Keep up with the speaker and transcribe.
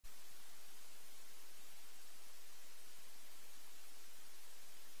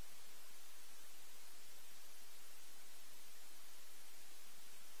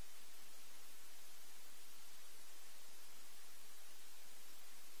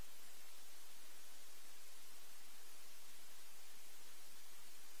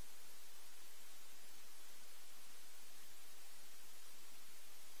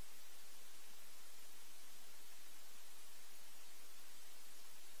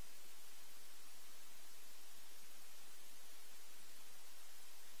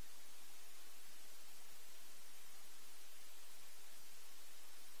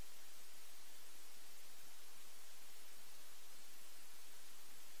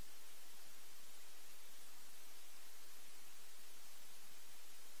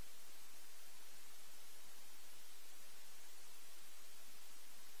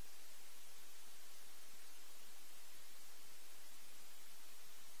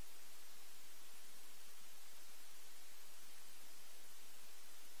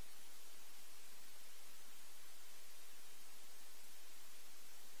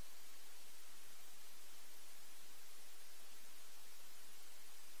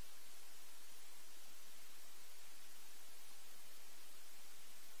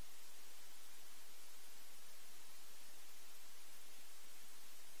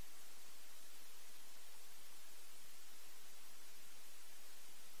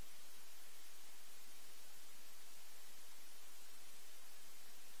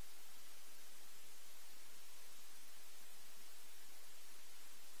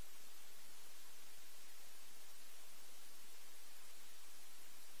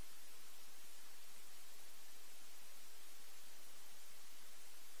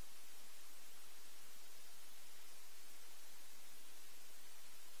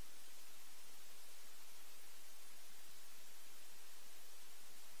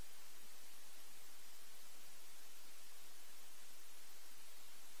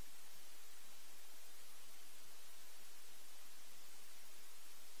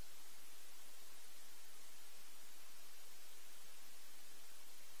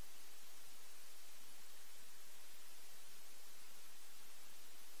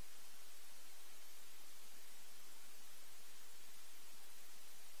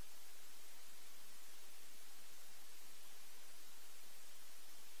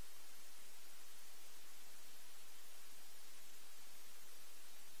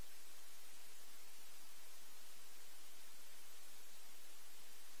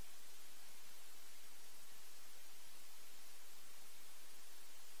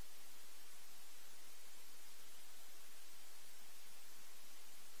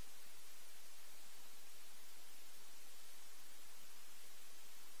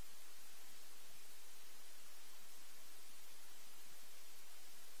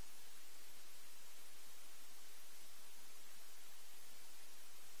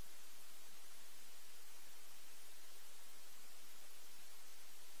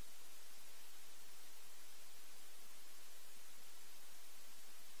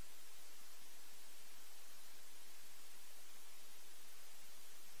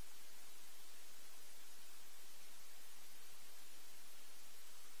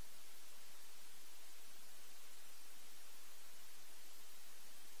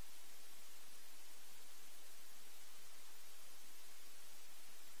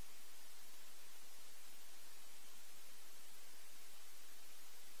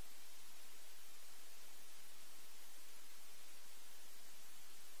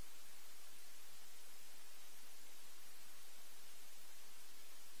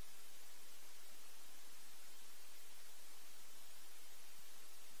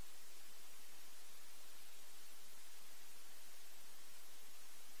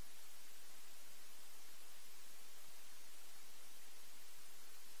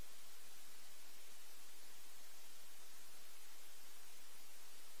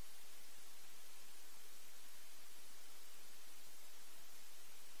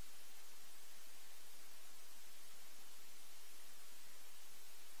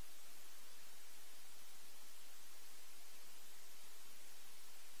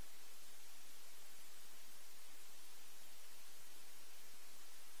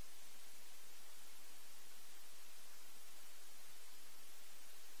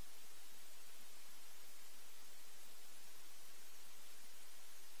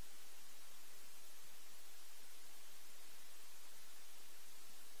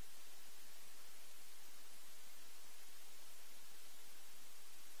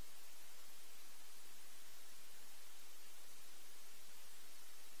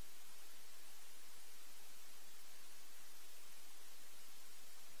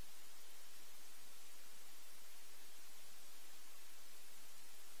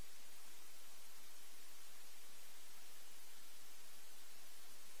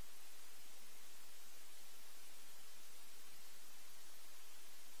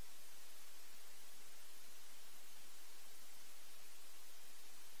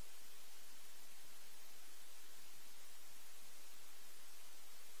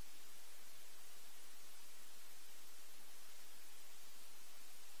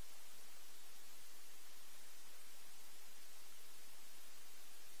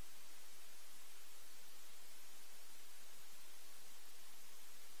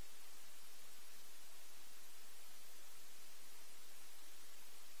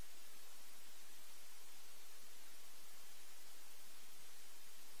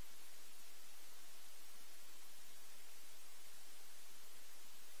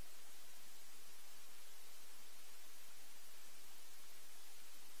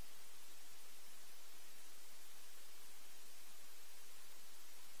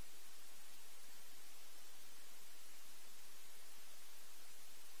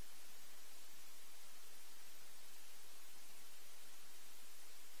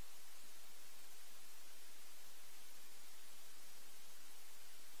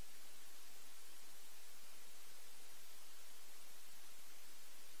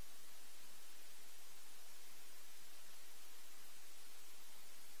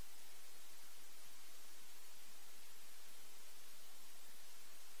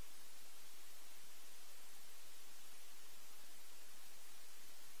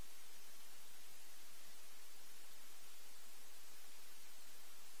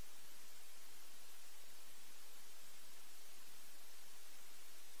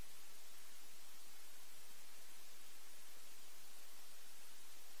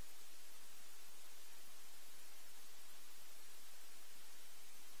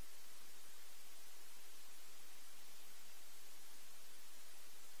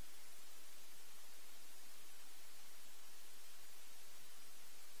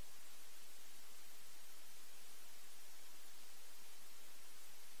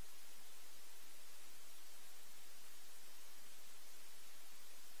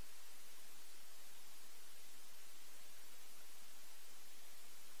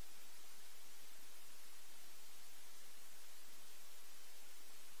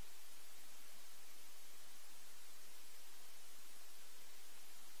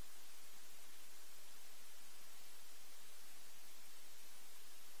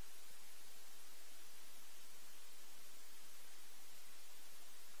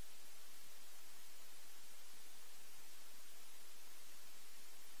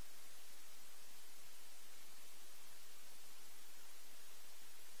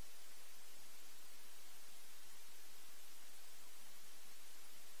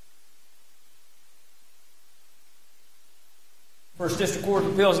First District Court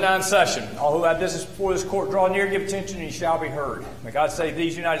of Appeals now in session. All who have business before this court draw near, give attention, and ye shall be heard. May God save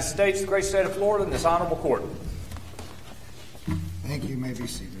these United States, the great state of Florida, and this honorable court. Thank you. You may be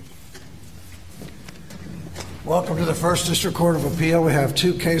seated. Welcome to the First District Court of Appeal. We have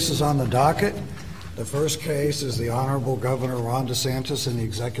two cases on the docket. The first case is the Honorable Governor Ron DeSantis in the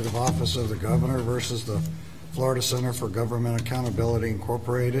Executive Office of the Governor versus the Florida Center for Government Accountability,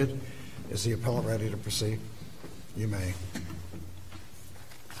 Incorporated. Is the appellant ready to proceed? You may.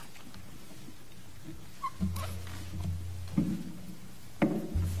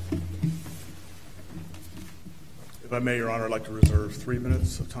 If I may, Your Honor, I'd like to reserve 3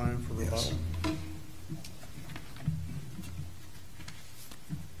 minutes of time for rebuttal. Yes.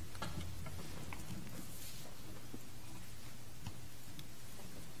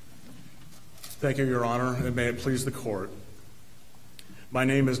 Thank you, Your Honor, and may it please the court. My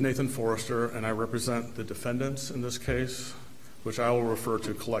name is Nathan Forrester, and I represent the defendants in this case, which I will refer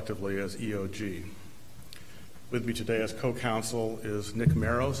to collectively as EOG. With me today as co-counsel is Nick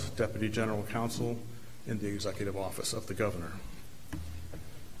Maros, Deputy General Counsel in the Executive Office of the Governor.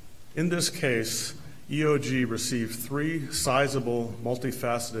 In this case, EOG received 3 sizable,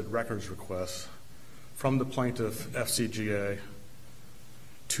 multifaceted records requests from the plaintiff, FCGA,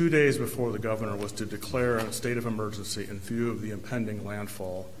 2 days before the governor was to declare a state of emergency in view of the impending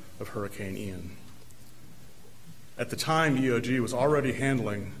landfall of Hurricane Ian. At the time, EOG was already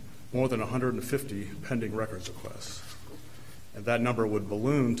handling more than 150 pending records requests, and that number would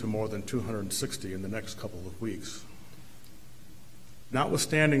balloon to more than 260 in the next couple of weeks.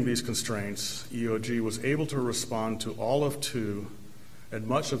 Notwithstanding these constraints, EOG was able to respond to all of 2 and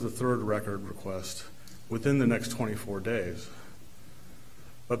much of the 3rd record request within the next 24 days.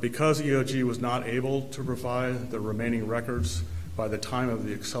 But because EOG was not able to provide the remaining records by the time of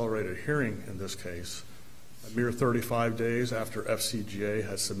the accelerated hearing in this case, a mere 35 days after FCGA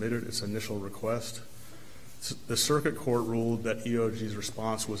had submitted its initial request, the circuit court ruled that EOG's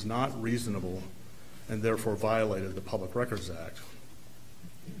response was not reasonable and therefore violated the Public Records Act.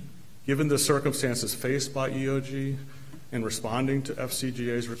 Given the circumstances faced by EOG in responding to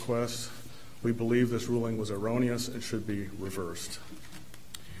FCGA's request, we believe this ruling was erroneous and should be reversed.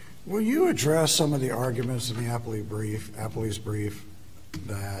 Will you address some of the arguments in the appellee's brief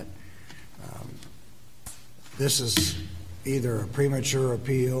that this is either a premature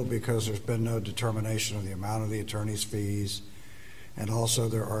appeal because there's been no determination of the amount of the attorney's fees, and also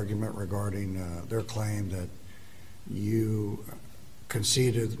their argument regarding their claim that you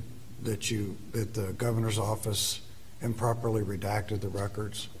conceded that the governor's office improperly redacted the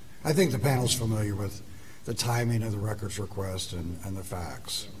records? I think the panel's familiar with the timing of the records request and the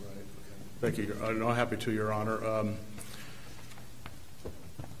facts. Thank you. I'm happy to, Your Honor.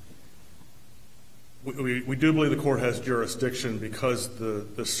 We do believe the court has jurisdiction because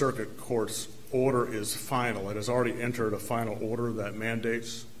the circuit court's order is final. It has already entered a final order that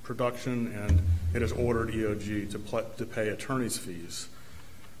mandates production, and it has ordered EOG to pay attorney's fees.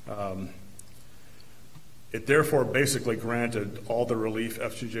 It therefore basically granted all the relief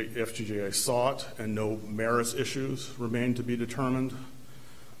FCGA sought, and no merits issues remain to be determined.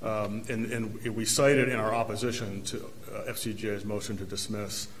 And we cited in our opposition to FCGA's motion to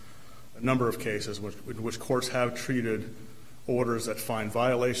dismiss a number of cases in which courts have treated orders that find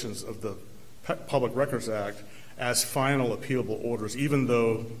violations of the Public Records Act as final appealable orders, even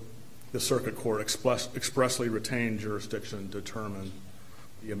though the circuit court expressly retained jurisdiction to determine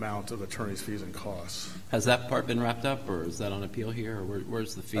the amount of attorney's fees and costs. Has that part been wrapped up, or is that on appeal here, or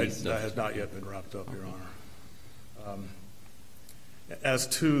where's the fees? That has not yet been wrapped up, Your Honor. As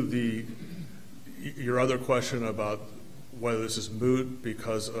to your other question about whether this is moot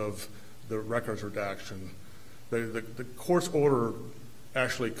because of the records redaction, the court's order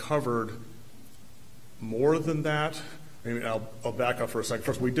actually covered more than that. I mean, I'll back up for a second.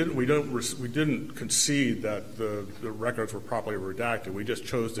 First, we didn't concede that the records were properly redacted. We just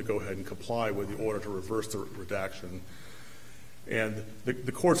chose to go ahead and comply with the order to reverse the redaction. And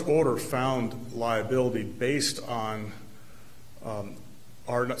the court's order found liability based on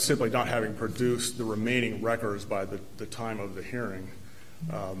simply not having produced the remaining records by the time of the hearing.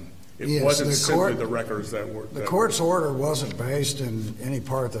 It wasn't simply the records that were... The court's order wasn't based in any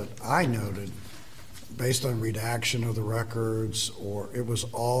part that I noted based on redaction of the records, or it was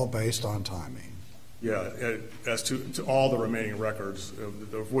all based on timing? Yeah, as to all the remaining records,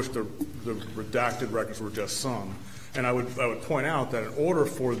 of which the redacted records were just some. And I would point out that in order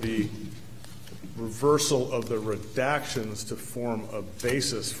for the reversal of the redactions to form a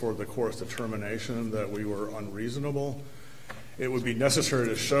basis for the court's determination that we were unreasonable, it would be necessary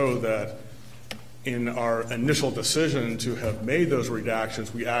to show that in our initial decision to have made those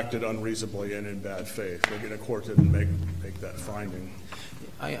redactions, we acted unreasonably and in bad faith. The court didn't make that finding.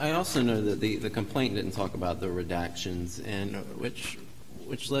 I also know that the complaint didn't talk about the redactions, and which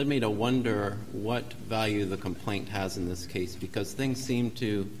led me to wonder what value the complaint has in this case, because things seem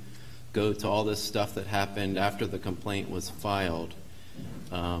to go to all this stuff that happened after the complaint was filed,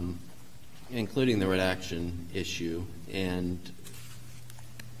 including the redaction issue, and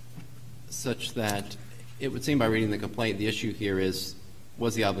such that it would seem by reading the complaint, the issue here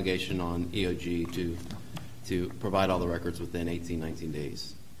was the obligation on EOG to provide all the records within 19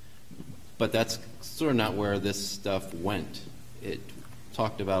 days. But that's sort of not where this stuff went. It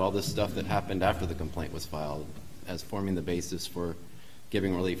talked about all this stuff that happened after the complaint was filed as forming the basis for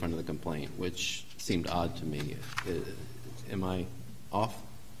giving relief under the complaint, which seemed odd to me. Am I off?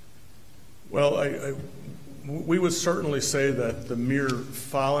 Well, we would certainly say that the mere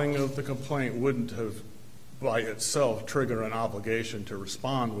filing of the complaint wouldn't have by itself trigger an obligation to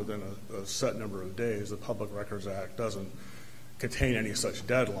respond within a set number of days. The Public Records Act doesn't contain any such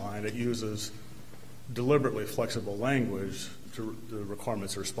deadline. It uses deliberately flexible language to the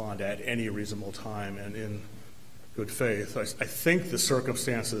requirements to respond at any reasonable time and in good faith. I think the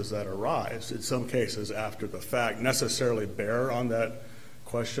circumstances that arise in some cases after the fact necessarily bear on that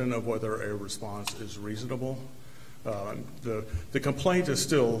question of whether a response is reasonable. The complaint is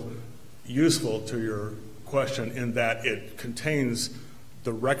still useful to your question in that it contains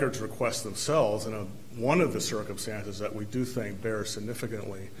the records requests themselves, and one of the circumstances that we do think bears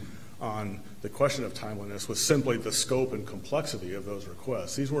significantly on the question of timeliness was simply the scope and complexity of those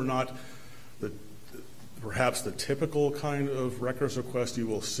requests. These were not perhaps the typical kind of records request you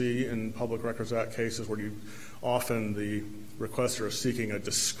will see in Public Records Act cases where often the requester is seeking a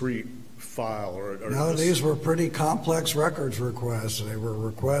discrete file or no, these were pretty complex records requests. They were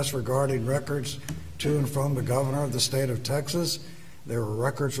requests regarding records to and from the governor of the state of Texas. There were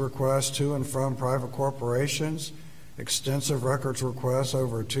records requests to and from private corporations, extensive records requests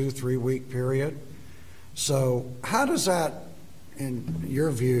over a 2-3 week period. So how does that, in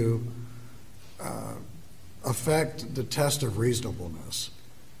your view, affect the test of reasonableness?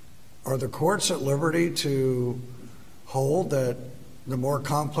 Are the courts at liberty to hold that the more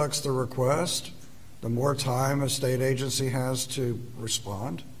complex the request, the more time a state agency has to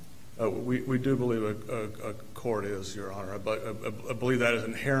respond? We do believe a court is, Your Honor, but I believe that is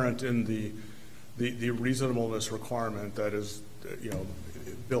inherent in the reasonableness requirement that is,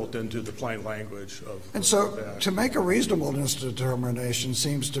 built into the plain language of. And so, to make a reasonableness determination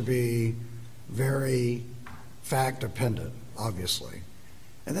seems to be very fact dependent, obviously,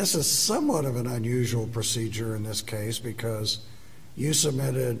 and this is somewhat of an unusual procedure in this case because you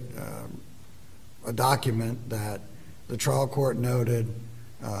submitted a document that the trial court noted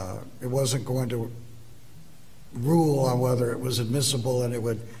it wasn't going to rule on whether it was admissible and it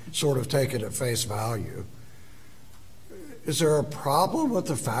would sort of take it at face value. Is there a problem with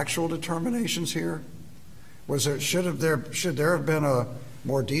the factual determinations here? Should there have been a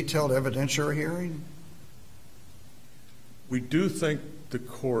more detailed evidentiary hearing? We do think the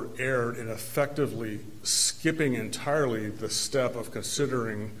court erred in effectively skipping entirely the step of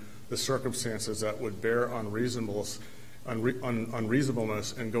considering the circumstances that would bear on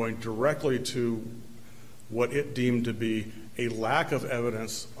unreasonableness and going directly to what it deemed to be a lack of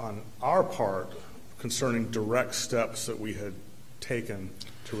evidence on our part concerning direct steps that we had taken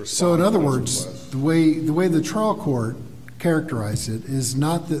to respond. So in other words, the way the trial court characterized it is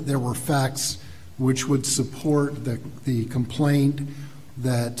not that there were facts which would support the complaint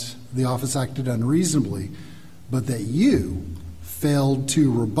that the office acted unreasonably, but that you failed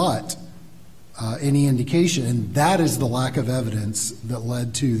to rebut any indication, and that is the lack of evidence that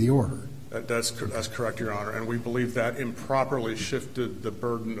led to the order. That's correct, Your Honor, and we believe that improperly shifted the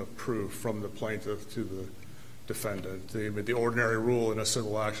burden of proof from the plaintiff to the defendant. The ordinary rule in a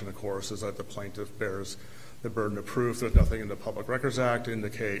civil action, of course, is that the plaintiff bears the burden of proof. There's nothing in the Public Records Act to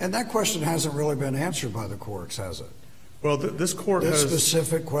indicate. And that question hasn't really been answered by the courts, has it? Well, this court has. This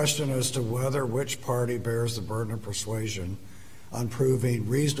specific question as to whether which party bears the burden of persuasion on proving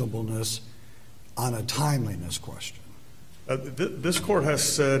reasonableness on a timeliness question. This court has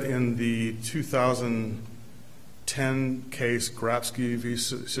said in the 2010 case, Grabsky v.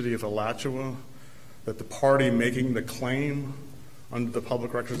 City of Alachua, that the party making the claim under the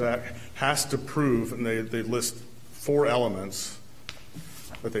Public Records Act has to prove, and they list 4 elements,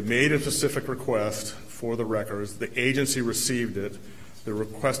 that they made a specific request for the records, the agency received it, the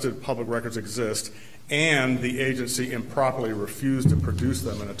requested public records exist, and the agency improperly refused to produce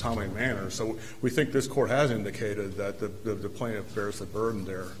them in a timely manner. So we think this court has indicated that the plaintiff bears the burden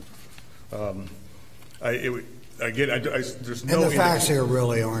there. There's no. And the facts here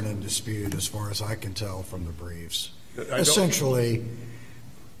really aren't in dispute, as far as I can tell from the briefs. Essentially,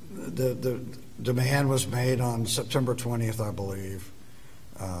 the demand was made on September 20th, I believe.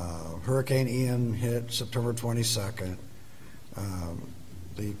 Hurricane Ian hit September 22nd.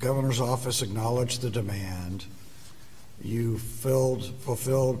 The governor's office acknowledged the demand. You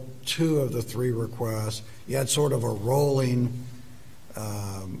fulfilled 2 of the 3 requests. You had sort of a rolling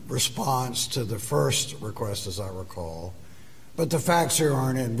response to the first request, as I recall. But the facts here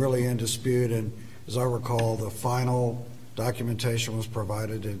aren't really in dispute, and as I recall, the final documentation was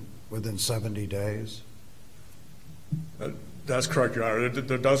provided within 70 days. That's correct, Your Honor.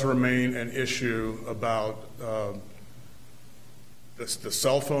 There does remain an issue about the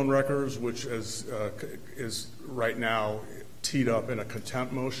cell phone records, which is right now teed up in a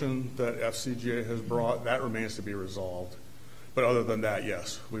contempt motion that FCGA has brought. That remains to be resolved. But other than that,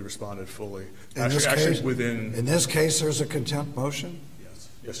 yes, we responded fully. In this case, there's a contempt motion?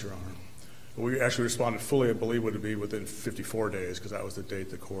 Yes, Your Honor. We actually responded fully, I believe, would be within 54 days, because that was the date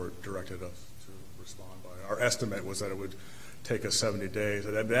the court directed us to respond by. Our estimate was that it would take us 70 days.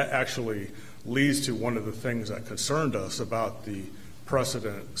 And that actually leads to one of the things that concerned us about the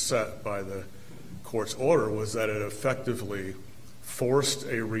precedent set by the court's order, was that it effectively forced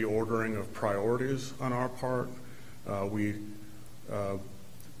a reordering of priorities on our part.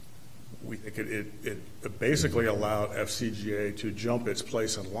 We think it basically allowed FCGA to jump its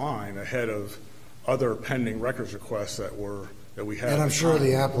place in line ahead of other pending records requests that we had. And I'm sure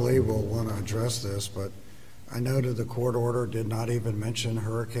the appellee will want to address this, but I noted the court order did not even mention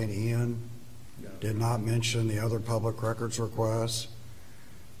Hurricane Ian, did not mention the other public records requests.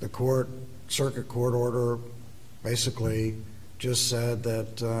 The circuit court order basically just said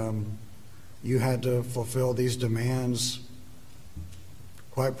that you had to fulfill these demands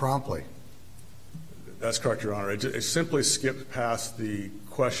quite promptly. That's correct, Your Honor. It simply skipped past the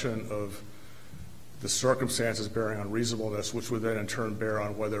question of the circumstances bearing on reasonableness, which would then in turn bear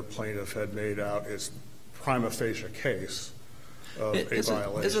on whether plaintiff had made out its prima facie case of a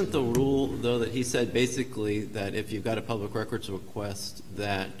violation. Isn't the rule, though, that he said basically that if you've got a public records request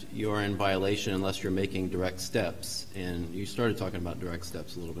that you're in violation unless you're making direct steps, and you started talking about direct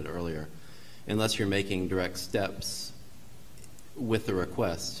steps a little bit earlier, unless you're making direct steps with the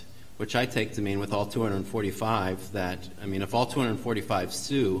request, which I take to mean with all 245 that, I mean, if all 245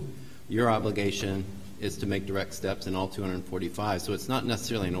 sue, your obligation is to make direct steps in all 245. So it's not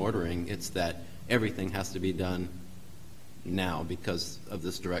necessarily an ordering, it's that everything has to be done now because of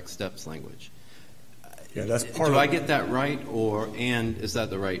this direct steps language. Yeah, that's part Do I get that right, and is that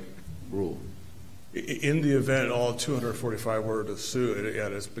the right rule? In the event all 245 were to sue,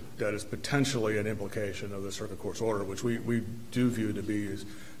 that is potentially an implication of the circuit court's order, which we do view to be as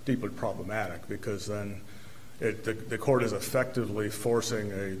deeply problematic, because then the court is effectively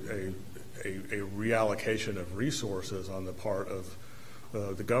forcing a reallocation of resources on the part of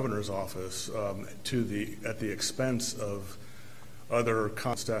the governor's office at the expense of other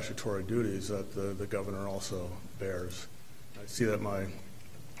statutory duties that the governor also bears. I see that my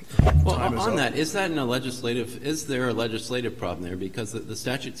well, on that, is there a legislative problem there? Because the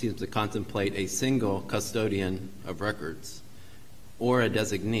statute seems to contemplate a single custodian of records or a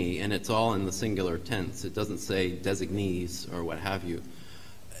designee, and it's all in the singular tense. It doesn't say designees or what have you.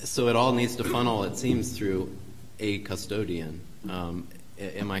 So it all needs to funnel, it seems, through a custodian.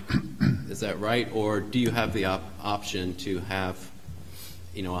 Is that right? Or do you have the option to have,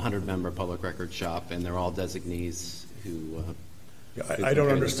 a 100-member public record shop and they're all designees who... I don't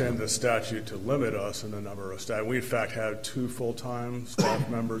understand the statute to limit us in the number of staff. We, in fact, had 2 full-time staff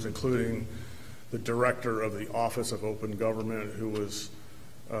members, including the director of the Office of Open Government, who was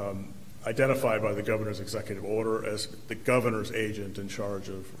identified by the governor's executive order as the governor's agent in charge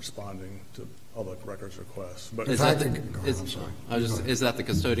of responding to public records requests. But is that the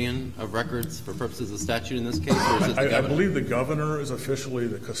custodian of records for purposes of statute in this case, or is it the governor? I believe the governor is officially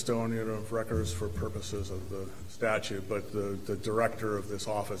the custodian of records for purposes of the statute, but the director of this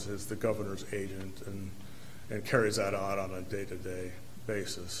office is the governor's agent and carries that out on a day-to-day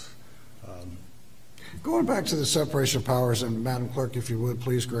basis. Going back to the separation of powers, and Madam Clerk, if you would,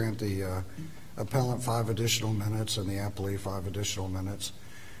 please grant the appellant 5 additional minutes and the appellee 5 additional minutes.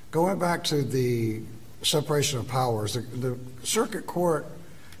 Going back to the separation of powers, the circuit court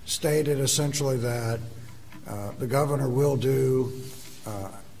stated essentially that the governor will do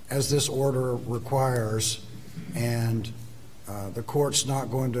as this order requires, and the court's not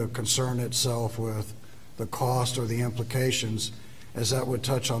going to concern itself with the cost or the implications, as that would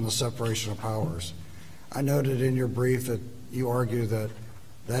touch on the separation of powers. I noted in your brief that you argue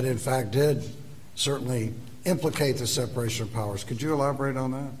that in fact did certainly implicate the separation of powers. Could you elaborate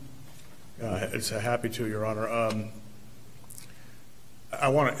on that? It's happy to, Your Honor. I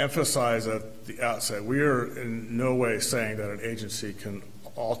want to emphasize at the outset, we are in no way saying that an agency can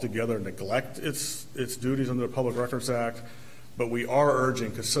altogether neglect its duties under the Public Records Act, but we are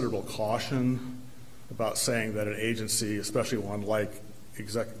urging considerable caution about saying that an agency, especially one like the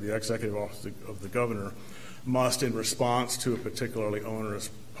Executive Office of the Governor, must, in response to a particularly onerous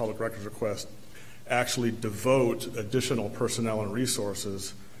public records request, actually devote additional personnel and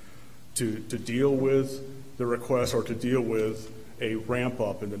resources to deal with the request or to deal with a ramp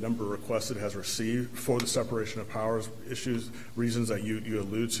up in the number of requests it has received for the separation of powers issues, reasons that you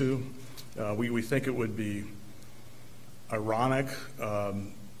allude to. We think it would be ironic,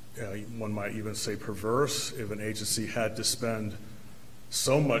 one might even say perverse, if an agency had to spend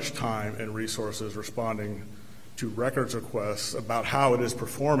so much time and resources responding to records requests about how it is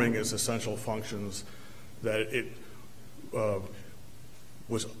performing its essential functions that it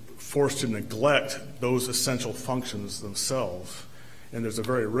was forced to neglect those essential functions themselves. And there's a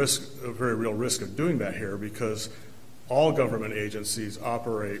very real risk of doing that here, because all government agencies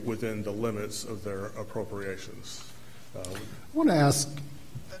operate within the limits of their appropriations. I want to ask,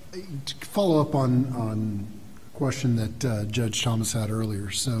 follow up on a question that Judge Thomas had earlier.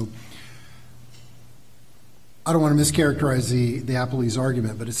 So I don't want to mischaracterize the appellee's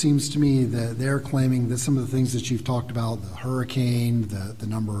argument, but it seems to me that they're claiming that some of the things that you've talked about, the hurricane, the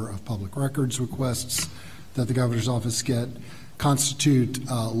number of public records requests that the governor's office get, constitute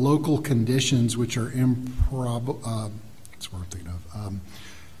local conditions which are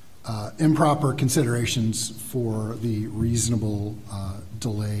improper considerations for the reasonable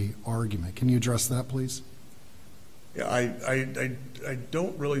delay argument. Can you address that, please? Yeah, I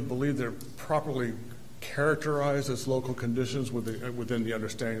don't really believe they're properly characterized as local conditions within the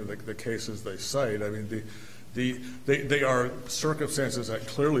understanding of the cases they cite. I mean, they are circumstances that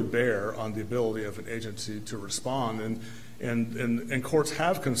clearly bear on the ability of an agency to respond, and courts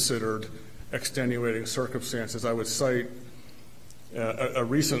have considered extenuating circumstances. I would cite a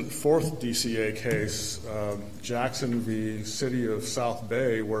recent fourth DCA case, Jackson v. City of South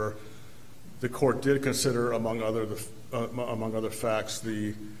Bay, where the court did consider, among other facts,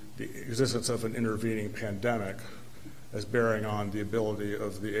 the existence of an intervening pandemic as bearing on the ability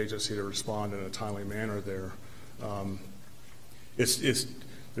of the agency to respond in a timely manner there.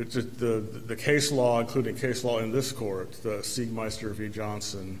 The case law, including case law in this court, the Siegmeister v.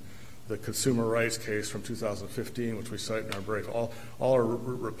 Johnson, the consumer rights case from 2015, which we cite in our brief, all are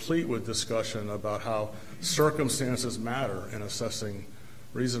replete with discussion about how circumstances matter in assessing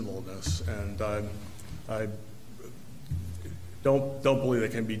reasonableness. And I don't believe they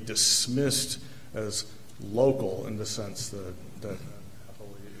can be dismissed as local in the sense that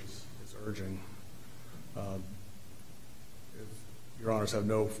appellee is urging. If Your Honors have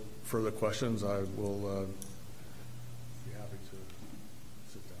no further questions, I will be happy to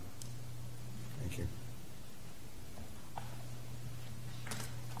sit down. Thank you.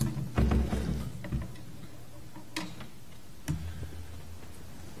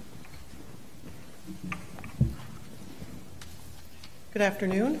 Good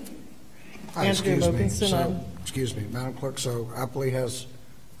afternoon. Excuse me, Madam Clerk, so appellee has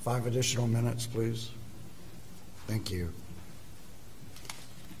 5 additional minutes, please. Thank you.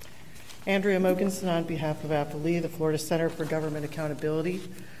 Andrea Mogensen on behalf of appellee, the Florida Center for Government Accountability.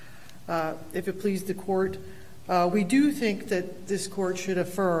 If it please the court, we do think that this court should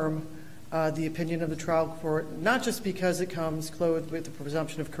affirm the opinion of the trial court, not just because it comes clothed with the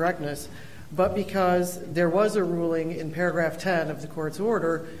presumption of correctness, but because there was a ruling in paragraph 10 of the court's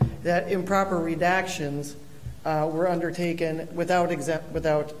order that improper redactions were undertaken without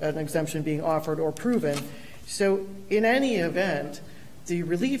an exemption being offered or proven. So in any event, the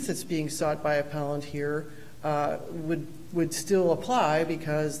relief that's being sought by appellant here would still apply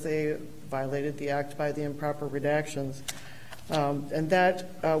because they violated the act by the improper redactions. And that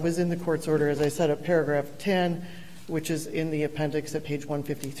was in the court's order, as I said, at paragraph 10, which is in the appendix at page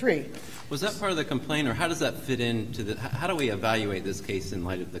 153. Was that part of the complaint, or how does that fit into how do we evaluate this case in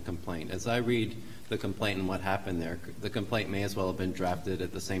light of the complaint? As I read the complaint and what happened there, the complaint may as well have been drafted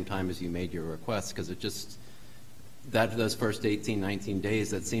at the same time as you made your request, because it just, those first 18, 19 days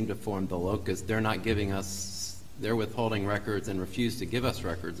that seem to form the locus, they're not giving us, they're withholding records and refuse to give us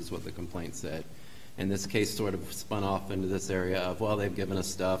records, is what the complaint said. And this case sort of spun off into this area of, well, they've given us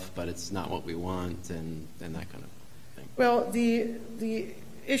stuff, but it's not what we want, and that kind of thing. Well, the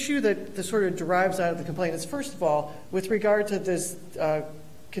issue that sort of derives out of the complaint is, first of all, with regard to this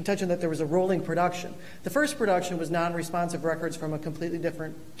contention that there was a rolling production. The first production was non-responsive records from a completely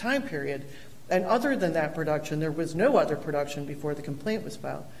different time period. And other than that production, there was no other production before the complaint was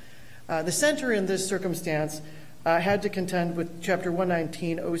filed. The center in this circumstance had to contend with Chapter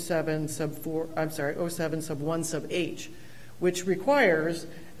 119, 07 sub 4, I'm sorry, 07 sub 1 sub H, which requires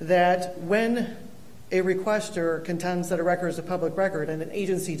that when a requester contends that a record is a public record and an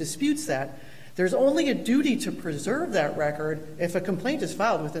agency disputes that, there's only a duty to preserve that record if a complaint is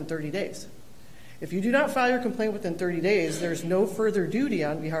filed within 30 days. If you do not file your complaint within 30 days, there's no further duty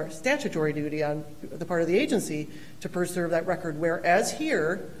on behalf, statutory duty on the part of the agency to preserve that record, whereas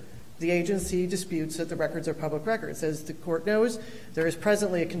here, the agency disputes that the records are public records. As the court knows, there is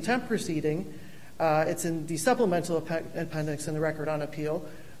presently a contempt proceeding. It's in the supplemental appendix in the record on appeal,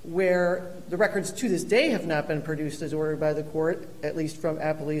 where the records to this day have not been produced as ordered by the court, at least from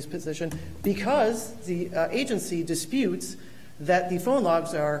Appellee's position, because the agency disputes that the phone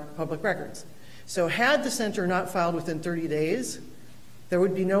logs are public records. So had the center not filed within 30 days, there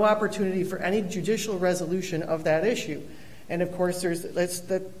would be no opportunity for any judicial resolution of that issue. And of course,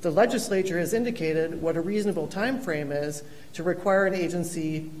 the legislature has indicated what a reasonable time frame is to require an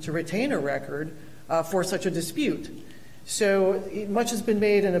agency to retain a record for such a dispute. So much has been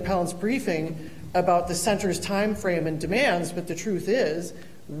made in appellant's briefing about the center's time frame and demands, but the truth is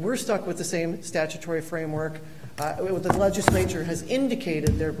we're stuck with the same statutory framework. The legislature has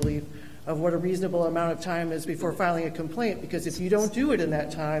indicated their belief of what a reasonable amount of time is before filing a complaint, because if you don't do it in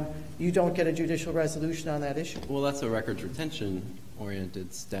that time, you don't get a judicial resolution on that issue. Well, that's a records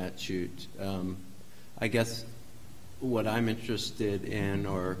retention-oriented statute. I guess what I'm interested in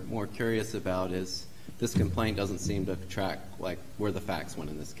or more curious about is this complaint doesn't seem to track like where the facts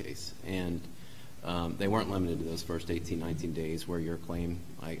went in this case. And they weren't limited to those first 18, 19 days where your claim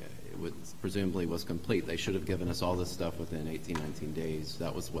presumably was complete. They should have given us all this stuff within 18, 19 days.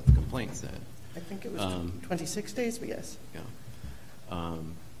 That was what the complaint said. I think it was 26 days, but yes. Yeah.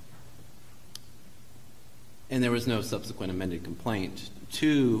 And there was no subsequent amended complaint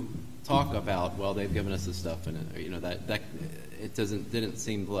to talk about, well, they've given us this stuff, and that it didn't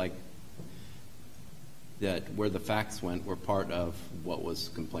seem like that where the facts went were part of what was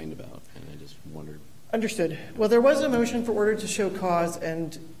complained about, and I just wondered. Understood. Well, there was a motion for order to show cause,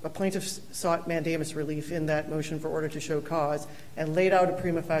 and a plaintiff sought mandamus relief in that motion for order to show cause and laid out a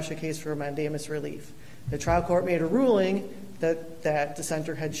prima facie case for mandamus relief. The trial court made a ruling that the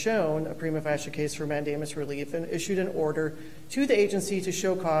center had shown a prima facie case for mandamus relief and issued an order to the agency to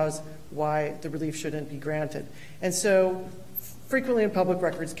show cause why the relief shouldn't be granted. And so frequently in public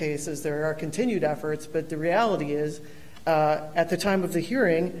records cases, there are continued efforts, but the reality is at the time of the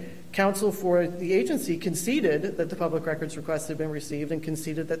hearing, counsel for the agency conceded that the public records request had been received and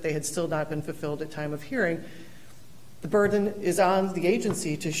conceded that they had still not been fulfilled at time of hearing. The burden is on the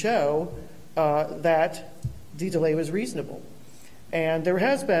agency to show that the delay was reasonable. And there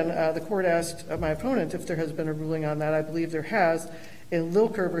has been, the court asked my opponent if there has been a ruling on that. I believe there has. In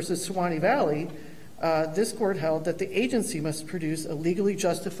Lilker versus Suwannee Valley, this court held that the agency must produce a legally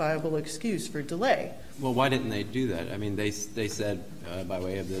justifiable excuse for delay. Well, why didn't they do that? I mean, they said by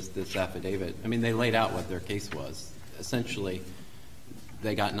way of this affidavit, I mean, they laid out what their case was. Essentially,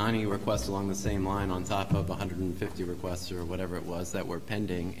 they got 90 requests along the same line on top of 150 requests or whatever it was that were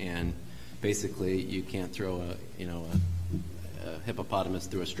pending, and basically you can't throw a hippopotamus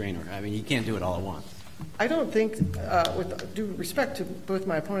through a strainer. I mean, you can't do it all at once. I don't think, with due respect to both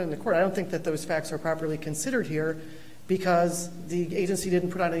my opponent and the court, I don't think that those facts are properly considered here because the agency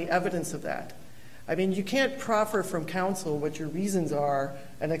didn't put on any evidence of that. I mean, you can't proffer from counsel what your reasons are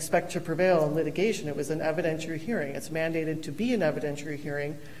and expect to prevail in litigation. It was an evidentiary hearing. It's mandated to be an evidentiary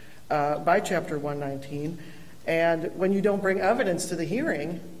hearing by Chapter 119. And when you don't bring evidence to the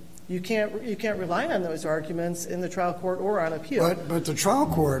hearing, you can't rely on those arguments in the trial court or on appeal. But the trial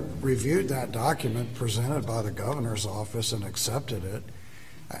court reviewed that document presented by the governor's office and accepted it.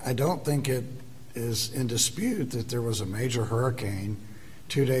 I don't think it is in dispute that there was a major hurricane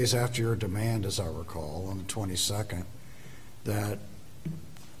 2 days after your demand, as I recall, on the 22nd, that,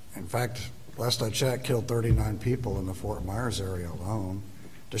 in fact, last I checked, killed 39 people in the Fort Myers area alone,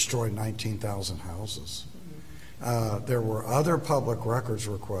 destroyed 19,000 houses. There were other public records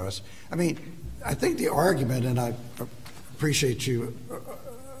requests. I mean, I think the argument, and I appreciate you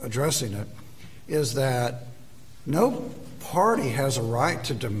addressing it, is that no party has a right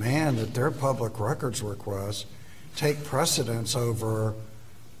to demand that their public records requests take precedence over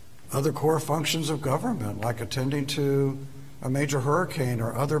other core functions of government, like attending to a major hurricane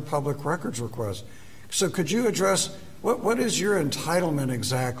or other public records requests. So could you address what is your entitlement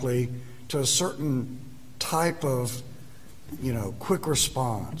exactly to a certain type of, quick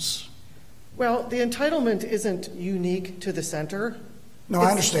response? Well, the entitlement isn't unique to the center. No,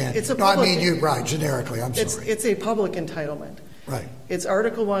 I understand. It's a no, I public, mean you, right, generically, I'm sorry. It's a public entitlement. Right. It's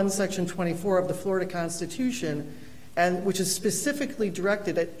Article 1, Section 24 of the Florida Constitution, and which is specifically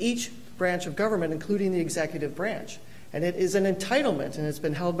directed at each branch of government, including the executive branch. And it is an entitlement, and it's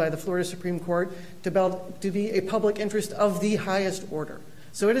been held by the Florida Supreme Court to be a public interest of the highest order.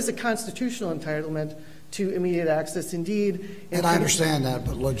 So it is a constitutional entitlement to immediate access. Indeed, and I understand that,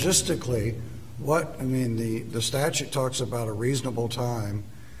 but logistically, the statute talks about a reasonable time.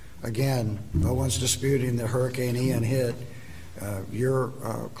 Again, no one's disputing that Hurricane Ian hit. Your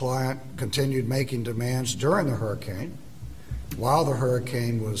client continued making demands during the hurricane, while the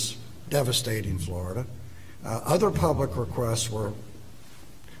hurricane was devastating Florida. Other public requests were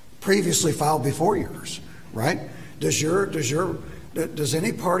previously filed before yours, right? Does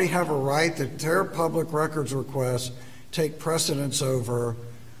any party have a right that their public records requests take precedence over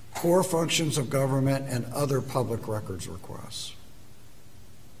core functions of government and other public records requests?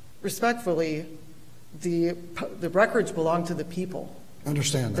 Respectfully, the records belong to the people.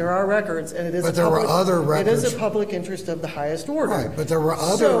 Understand that. There are records, and it is. But there were other records. It is a public interest of the highest order. Right, but there were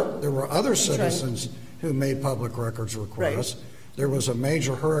other citizens who made public records requests. Right. There was a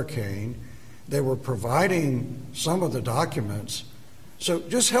major hurricane. They were providing some of the documents. So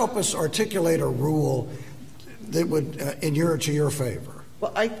just help us articulate a rule that would to your favor.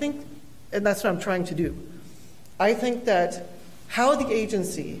 Well, I think, and that's what I'm trying to do. I think that how the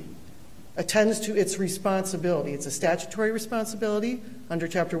agency attends to its responsibility, it's a statutory responsibility under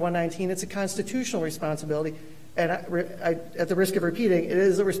Chapter 119, it's a constitutional responsibility, and at the risk of repeating, it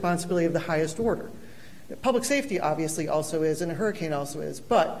is a responsibility of the highest order. Public safety obviously also is, and a hurricane also is,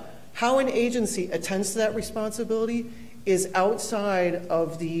 but how an agency attends to that responsibility is outside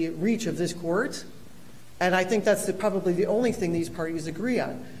of the reach of this court, and I think that's probably the only thing these parties agree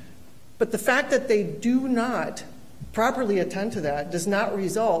on. But the fact that they do not properly attend to that does not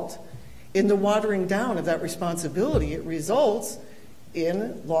result in the watering down of that responsibility. It results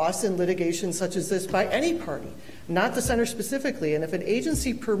in loss in litigation such as this by any party, not the center specifically. And if an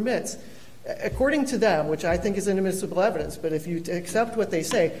agency permits, according to them, which I think is inadmissible evidence, but if you accept what they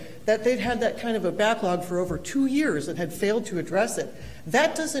say, that they'd had that kind of a backlog for over 2 years and had failed to address it,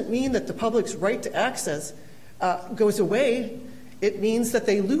 that doesn't mean that the public's right to access goes away. It means that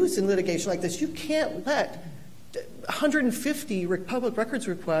they lose in litigation like this. You can't let 150 public records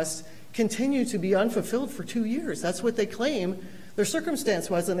requests continue to be unfulfilled for 2 years. That's what they claim their circumstance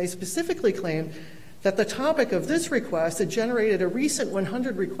was, and they specifically claimed that the topic of this request had generated a recent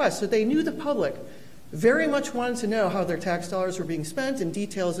 100 requests, so they knew the public very much wanted to know how their tax dollars were being spent and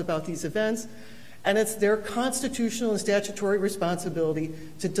details about these events, and it's their constitutional and statutory responsibility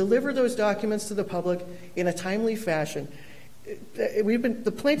to deliver those documents to the public in a timely fashion.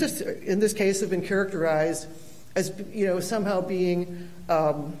 The plaintiffs in this case have been characterized as somehow being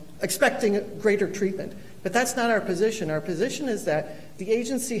expecting greater treatment, but that's not our position. Our position is that the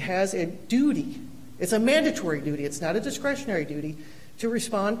agency has a duty. It's a mandatory duty. It's not a discretionary duty to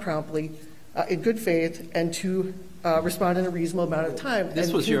respond promptly in good faith and to respond in a reasonable amount of time.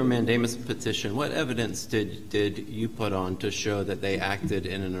 This was your mandamus petition. What evidence did you put on to show that they acted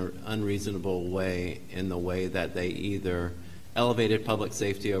in an unreasonable way, in the way that they either elevated public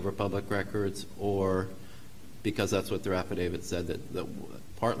safety over public records, or because that's what their affidavit said, that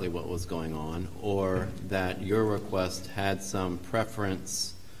partly what was going on, or that your request had some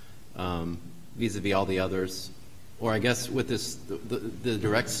preference vis-a-vis all the others, or I guess with this, the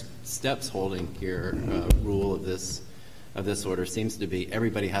direct steps holding here rule of this order seems to be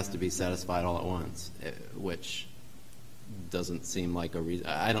everybody has to be satisfied all at once, which doesn't seem like a reason.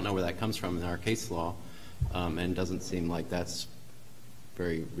 I don't know where that comes from in our case law, and doesn't seem like that's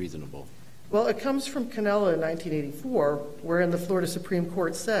very reasonable. Well, it comes from Cannella in 1984, wherein the Florida Supreme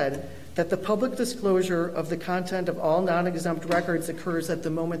Court said that the public disclosure of the content of all non-exempt records occurs at the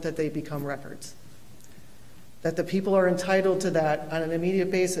moment that they become records, that the people are entitled to that on an immediate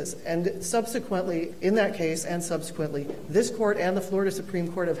basis. And subsequently, in that case and subsequently, this court and the Florida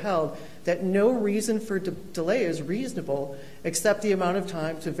Supreme Court have held that no reason for delay is reasonable except the amount of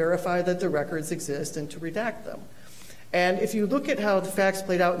time to verify that the records exist and to redact them. And if you look at how the facts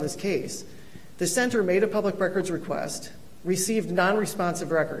played out in this case, the center made a public records request, received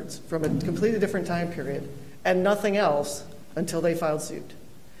non-responsive records from a completely different time period, and nothing else until they filed suit.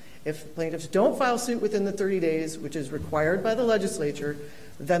 If plaintiffs don't file suit within the 30 days, which is required by the legislature,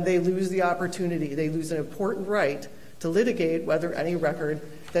 then they lose the opportunity. They lose an important right to litigate whether any record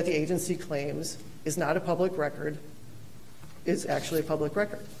that the agency claims is not a public record is actually a public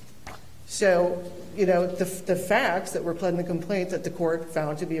record. So, the facts that were pled in the complaint that the court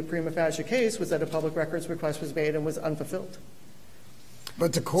found to be a prima facie case was that a public records request was made and was unfulfilled.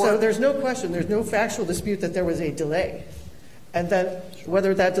 But the court... So there's no question, there's no factual dispute that there was a delay. And then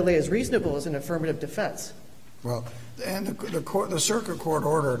whether that delay is reasonable is an affirmative defense. Well, and the circuit court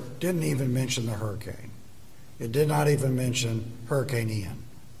order didn't even mention the hurricane. It did not even mention Hurricane Ian.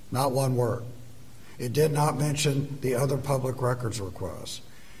 Not one word. It did not mention the other public records requests.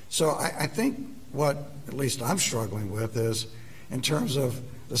 So I think what at least I'm struggling with is, in terms of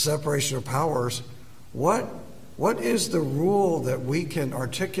the separation of powers, what is the rule that we can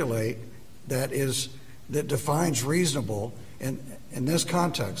articulate that defines reasonable in this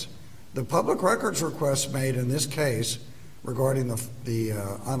context? The public records request made in this case regarding the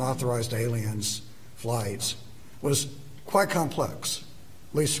unauthorized aliens flights was quite complex,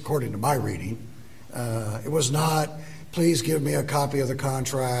 at least according to my reading. It was not, please give me a copy of the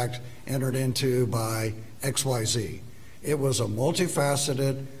contract entered into by XYZ. It was a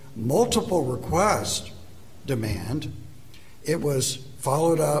multifaceted, multiple request demand. It was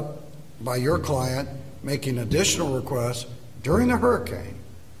followed up by your client making additional requests during the hurricane.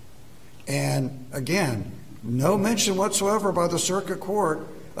 And again, no mention whatsoever by the circuit court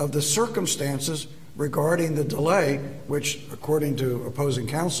of the circumstances regarding the delay, which, according to opposing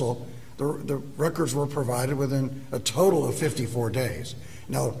counsel, the records were provided within a total of 54 days.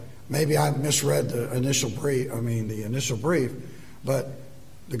 Now, maybe I misread the initial brief, but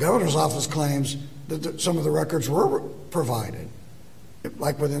the governor's office claims that some of the records were provided,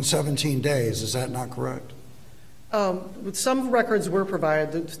 like within 17 days. Is that not correct? Some records were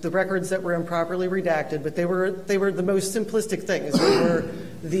provided, the records that were improperly redacted, but they were the most simplistic things. They were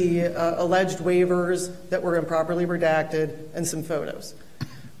the alleged waivers that were improperly redacted and some photos.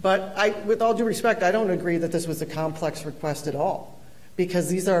 But with all due respect, I don't agree that this was a complex request at all, because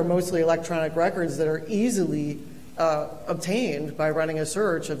these are mostly electronic records that are easily obtained by running a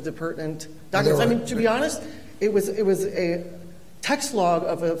search of the pertinent documents. I mean, to be honest, it was a text log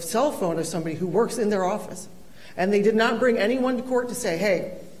of a cell phone of somebody who works in their office. And they did not bring anyone to court to say,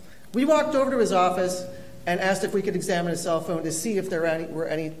 hey, we walked over to his office and asked if we could examine his cell phone to see if there were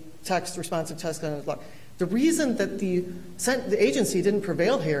any responsive text on his log. The reason that the agency didn't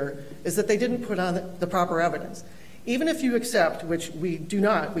prevail here is that they didn't put on the proper evidence. Even if you accept, which we do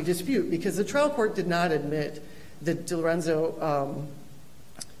not, we dispute, because the trial court did not admit the DiLorenzo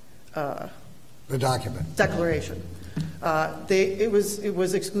the document declaration. It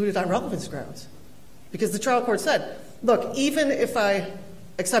was excluded on relevance grounds. Because the trial court said, look, even if I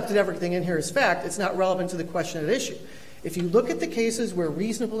accepted everything in here as fact, it's not relevant to the question at issue. If you look at the cases where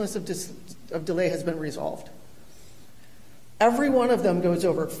reasonableness of delay has been resolved, every one of them goes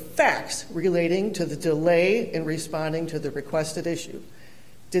over facts relating to the delay in responding to the requested issue.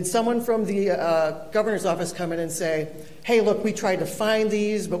 Did someone from the governor's office come in and say, hey, look, we tried to find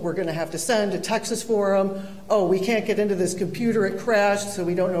these, but we're going to have to send to Texas for them. Oh, we can't get into this computer. It crashed, so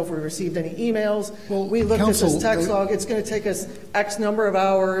we don't know if we received any emails. Well, we looked at this text log. It's going to take us X number of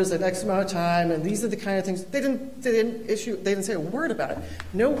hours and X amount of time, and these are the kind of things. They didn't say a word about it.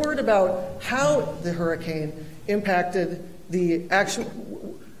 No word about how the hurricane impacted the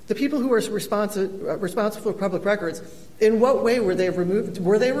people who were responsible for public records. In what way were they removed?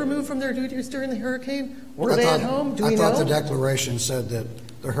 Were they removed from their duties during the hurricane? Were they at home? Do we know? I thought the declaration said that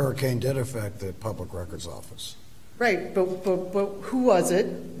the hurricane did affect the public records office. Right, but who was it?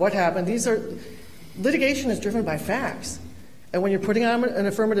 What happened? Litigation is driven by facts. And when you're putting on an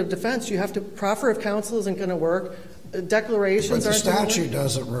affirmative defense, you have to proffer if counsel isn't going to work. Declarations aren't But the statute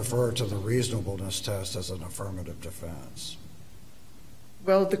doesn't refer to the reasonableness test as an affirmative defense.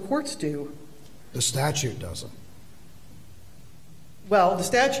 Well, the courts do. The statute doesn't. Well, the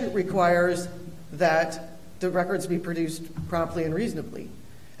statute requires that the records be produced promptly and reasonably.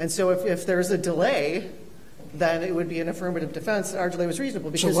 And so if there's a delay, then it would be an affirmative defense. Our delay was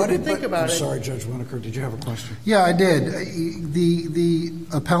reasonable. Because if you think about it. I'm sorry, Judge Winokur, did you have a question? Yeah, I did. The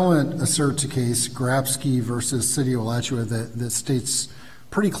appellant asserts a case, Grabsky versus City of Alachua, that states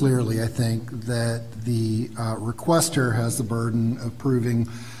pretty clearly, I think, that the requester has the burden of proving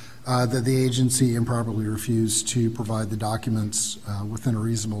that the agency improperly refused to provide the documents within a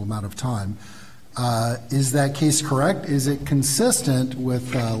reasonable amount of time. Is that case correct? Is it consistent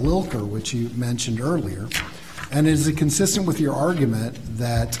with Lilker, which you mentioned earlier? And is it consistent with your argument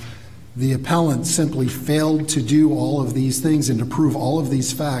that the appellant simply failed to do all of these things and to prove all of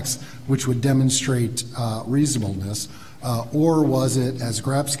these facts which would demonstrate reasonableness? Or was it, as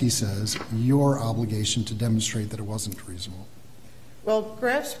Grabsky says, your obligation to demonstrate that it wasn't reasonable? Well,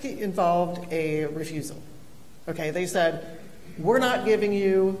 Grabsky involved a refusal. Okay, they said, we're not giving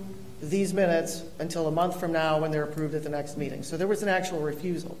you these minutes until a month from now when they're approved at the next meeting. So there was an actual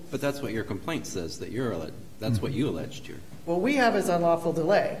refusal. But that's what your complaint says, that you're That's what you alleged here. What we have is unlawful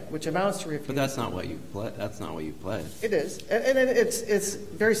delay, which amounts to refusal. But that's not what you pled. That's not what you pled. It is, and it's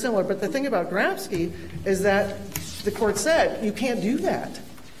very similar. But the thing about Grabsky is that the court said you can't do that.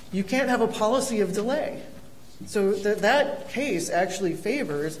 You can't have a policy of delay. So that case actually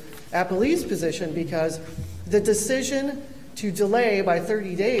favors Appellee's position because the decision to delay by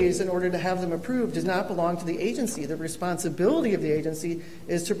 30 days in order to have them approved does not belong to the agency. The responsibility of the agency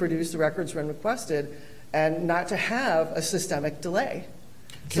is to produce the records when requested and not to have a systemic delay.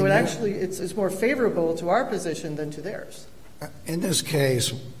 So it's more favorable to our position than to theirs. In this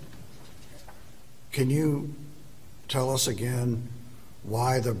case, can you tell us again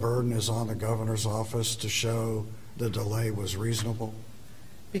why the burden is on the governor's office to show the delay was reasonable?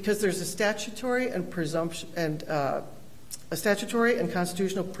 Because there's a statutory and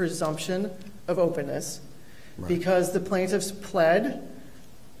constitutional presumption of openness, right, because the plaintiffs pled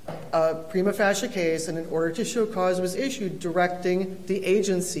a prima facie case, and in order to show cause was issued directing the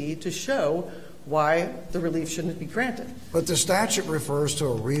agency to show why the relief shouldn't be granted. But the statute refers to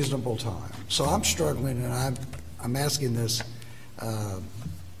a reasonable time. So I'm struggling, and I'm asking this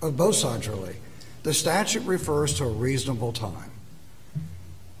of both sides, really. The statute refers to a reasonable time.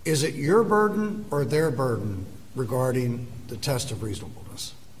 Is it your burden or their burden regarding the test of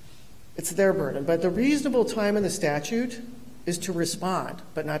reasonableness? It's their burden, but the reasonable time in the statute is to respond,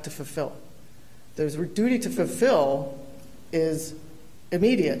 but not to fulfill. The duty to fulfill is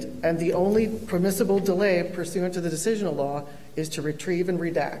immediate, and the only permissible delay pursuant to the decisional law is to retrieve and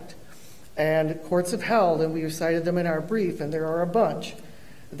redact. And courts have held, and we've cited them in our brief, and there are a bunch,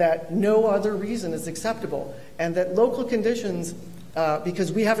 that no other reason is acceptable, and that local conditions,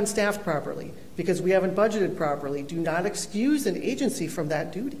 because we haven't staffed properly, because we haven't budgeted properly, do not excuse an agency from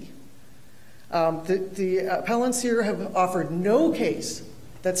that duty. The appellants here have offered no case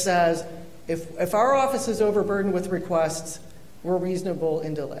that says if our office is overburdened with requests, we're reasonable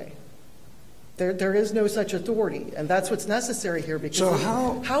in delay. There is no such authority, and that's what's necessary here. Because so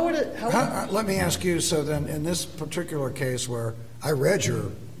let me ask you. So then, in this particular case where I read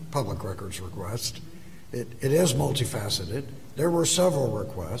your public records request, it is multifaceted. There were several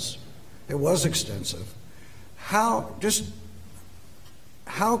requests. It was extensive. How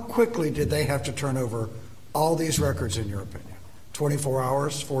quickly did they have to turn over all these records, in your opinion? 24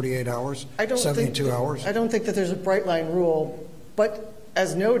 hours, 48 hours, 72 hours? I don't think that there's a bright line rule, but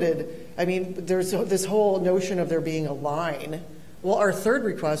as noted, I mean, there's this whole notion of there being a line. Well, our third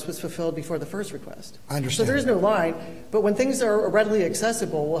request was fulfilled before the first request. I understand. So there is no line, but when things are readily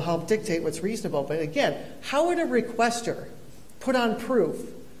accessible, we'll help dictate what's reasonable. But again, how would a requester put on proof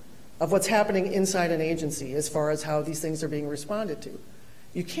of what's happening inside an agency as far as how these things are being responded to?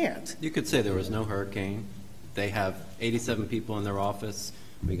 You can't. You could say there was no hurricane. They have 87 people in their office.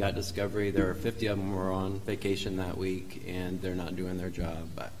 We got discovery. There are 50 of them were on vacation that week, and they're not doing their job.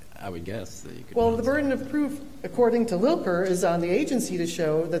 I would guess that you could. Well, the burden of proof, according to Lilker, is on the agency to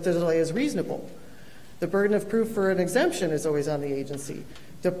show that the delay is reasonable. The burden of proof for an exemption is always on the agency.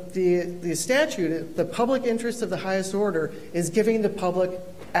 The statute, the public interest of the highest order, is giving the public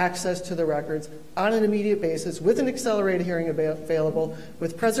access to the records on an immediate basis with an accelerated hearing available,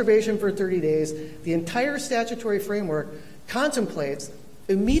 with preservation for 30 days. The entire statutory framework contemplates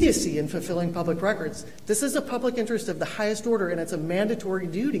immediacy in fulfilling public records. This is a public interest of the highest order, and it's a mandatory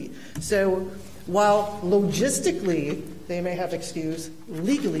duty. So while logistically they may have excuse,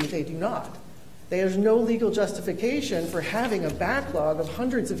 legally they do not. There's no legal justification for having a backlog of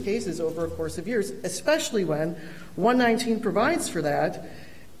hundreds of cases over a course of years, especially when 119 provides for that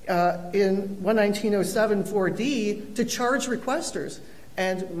in 11907-4D to charge requesters.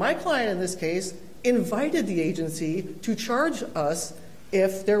 And my client in this case invited the agency to charge us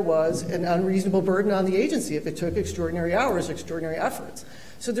if there was an unreasonable burden on the agency, if it took extraordinary hours, extraordinary efforts.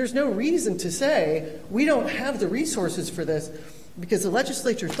 So there's no reason to say we don't have the resources for this, because the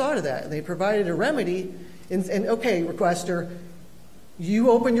legislature thought of that, and they provided a remedy. And okay, requester, you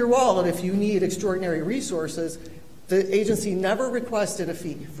open your wallet if you need extraordinary resources. The agency never requested a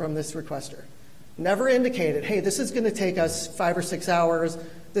fee from this requester. Never indicated, hey, this is going to take us 5 or 6 hours.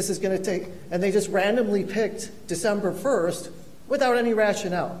 This is going to take, and they just randomly picked December 1st without any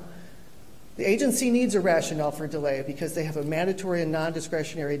rationale. The agency needs a rationale for delay because they have a mandatory and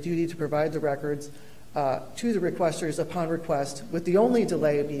non-discretionary duty to provide the records to the requesters upon request, with the only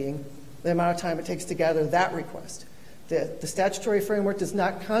delay being the amount of time it takes to gather that request. The statutory framework does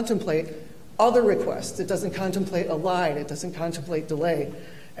not contemplate other requests. It doesn't contemplate a line. It doesn't contemplate delay.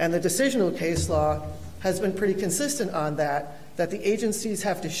 And the decisional case law has been pretty consistent on that the agencies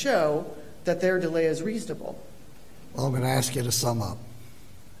have to show that their delay is reasonable. Well, I'm going to ask you to sum up.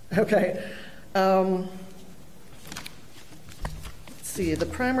 Okay. see, the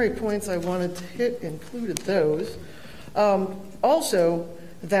primary points I wanted to hit included those. Also,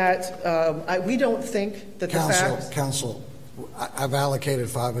 that we don't think that the facts... Counsel, I've allocated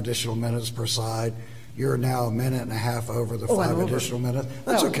 5 additional minutes per side. You're now a minute and a half over the 5 additional minutes.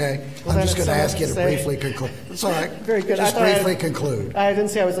 That's okay. Well, I'm just going to ask you to briefly conclude. It's all right. Very good. Just briefly conclude. I didn't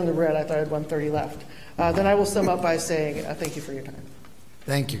say I was in the red. I thought I had 1:30 left. Then I will sum up by saying thank you for your time.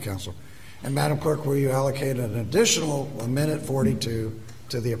 Thank you, Counsel. And Madam Clerk, will you allocate an additional 1:42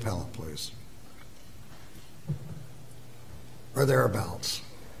 to the appellant, please? Or thereabouts.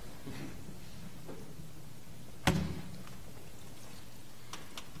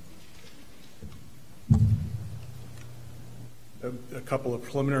 A couple of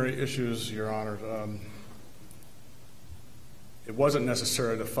preliminary issues, Your Honor. It wasn't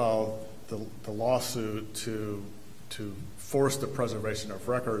necessary to file the lawsuit to force the preservation of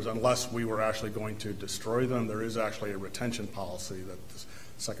records unless we were actually going to destroy them. There is actually a retention policy that the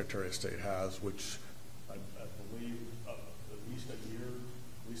Secretary of State has, which I believe at least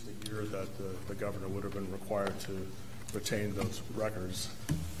a year that the governor would have been required to retain those records.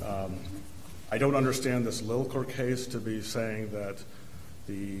 I don't understand this Lilker case to be saying that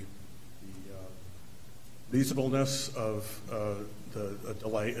the reasonableness of the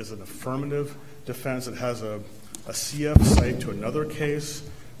delay is an affirmative defense. It has a CF cite to another case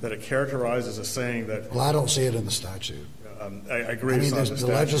that it characterizes as saying that... Well, I don't see it in the statute. I agree. I mean, the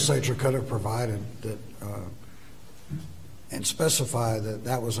legislature could have provided that and specified that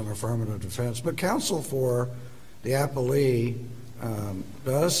that was an affirmative defense. But counsel for the appellee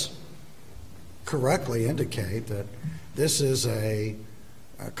does correctly indicate that this is a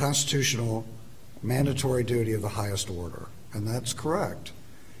constitutional mandatory duty of the highest order, and that's correct.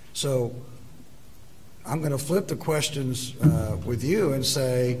 So I'm going to flip the questions with you and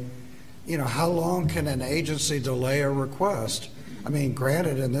say, you know, how long can an agency delay a request? I mean,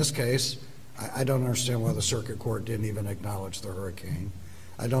 granted, in this case, I don't understand why the circuit court didn't even acknowledge the hurricane.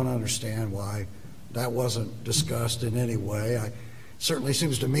 I don't understand why that wasn't discussed in any way. It certainly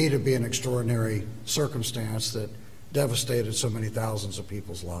seems to me to be an extraordinary circumstance that devastated so many thousands of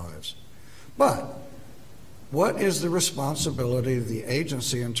people's lives. But what is the responsibility of the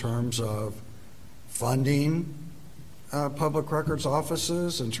agency in terms of funding public records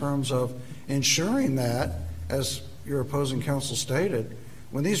offices, in terms of ensuring that, as your opposing counsel stated,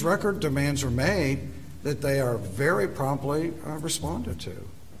 when these record demands are made, that they are very promptly responded to?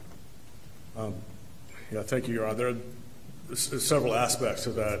 Yeah, thank you, Your Honor. There are several aspects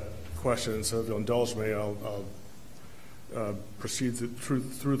to that question, so if you'll indulge me, I'll proceed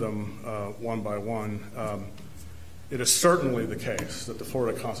through them one by one. It is certainly the case that the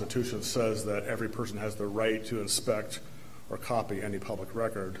Florida Constitution says that every person has the right to inspect or copy any public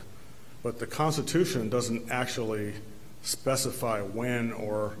record, but the Constitution doesn't actually specify when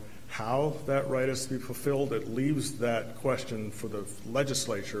or how that right is to be fulfilled. It leaves that question for the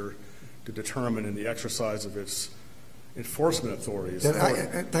legislature to determine in the exercise of its enforcement authorities.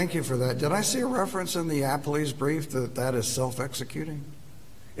 Thank you for that. Did I see a reference in the appellee's brief that that is self-executing?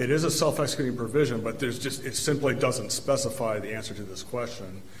 It is a self-executing provision, but it simply doesn't specify the answer to this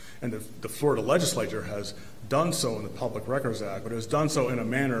question. And the Florida legislature has done so in the Public Records Act, but it has done so in a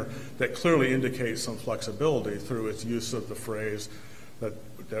manner that clearly indicates some flexibility through its use of the phrase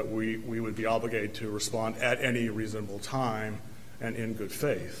that we would be obligated to respond at any reasonable time and in good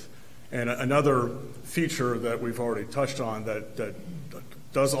faith. And another feature that we've already touched on that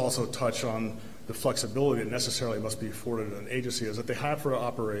does also touch on the flexibility that necessarily must be afforded an agency is that they have to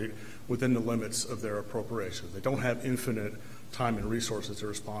operate within the limits of their appropriations. They don't have infinite time and resources to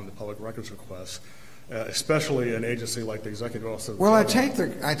respond to public records requests, especially an agency like the Executive Office of the Well, I take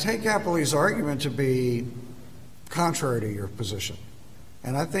Appellee's argument to be contrary to your position.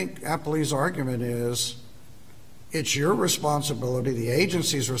 And I think Appellee's argument is it's your responsibility, the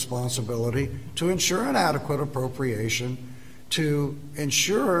agency's responsibility, to ensure an adequate appropriation, to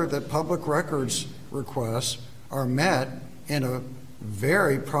ensure that public records requests are met in a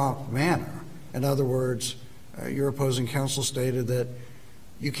very prompt manner. In other words, your opposing counsel stated that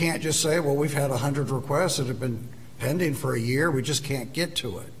you can't just say, well, we've had 100 requests that have been pending for a year, we just can't get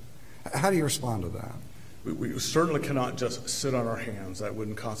to it. How do you respond to that? We certainly cannot just sit on our hands. That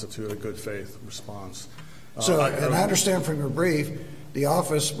wouldn't constitute a good faith response. So, and I understand from your brief, the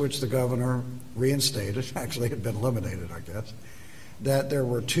office, which the governor reinstated, actually had been eliminated, I guess, that there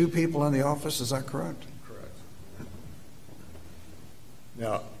were 2 people in the office. Is that correct? Correct.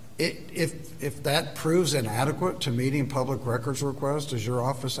 Now, if that proves inadequate to meeting public records requests, does your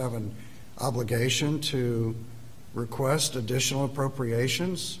office have an obligation to request additional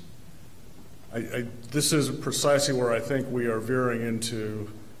appropriations? This is precisely where I think we are veering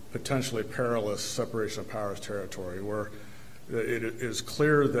into potentially perilous separation of powers territory, where it is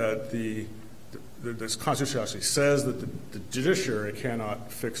clear that this Constitution actually says that the judiciary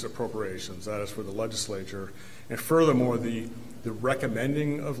cannot fix appropriations. That is for the legislature. And furthermore, the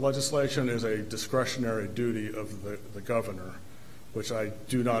recommending of legislation is a discretionary duty of the governor, which I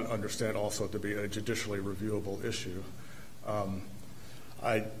do not understand also to be a judicially reviewable issue.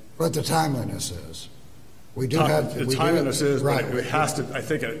 But the timeliness is. We do have the timeliness is, right. But it has to. I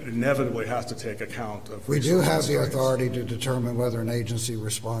think it inevitably has to take account of. We do have the authority to determine whether an agency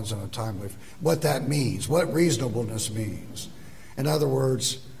responds in a timely. What that means, what reasonableness means. In other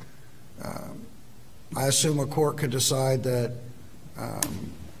words, I assume a court could decide that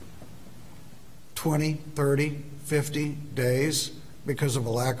 20, 30, 50 days because of a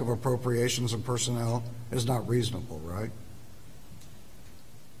lack of appropriations and personnel is not reasonable, right?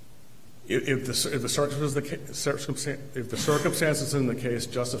 If the circumstances in the case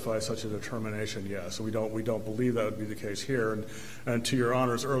justify such a determination, yes. We don't believe that would be the case here. And to Your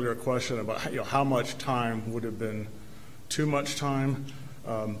Honor's earlier question about how much time would have been too much time,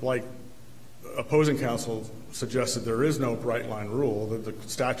 like opposing counsel suggested, there is no bright line rule. That the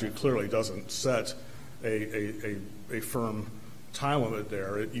statute clearly doesn't set a firm time limit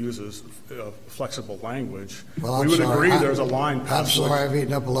there. It uses flexible language. Well, we would agree there's a line. I'm sorry I've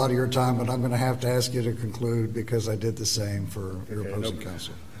eaten up a lot of your time, but I'm going to have to ask you to conclude because I did the same for your opposing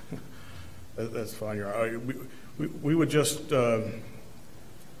counsel. That's fine, Your Honor. We would just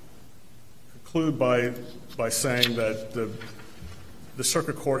conclude by saying that the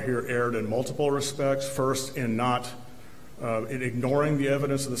circuit court here erred in multiple respects. First, in ignoring the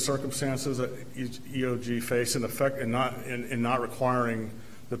evidence of the circumstances that EOG faced, in effect, and not requiring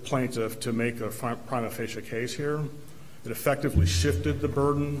the plaintiff to make a prima facie case here. It effectively shifted the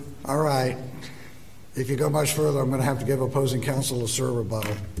burden. All right. If you go much further, I'm going to have to give opposing counsel a serve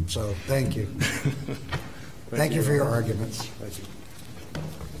rebuttal. So thank you. Thank you for your arguments. Thank you.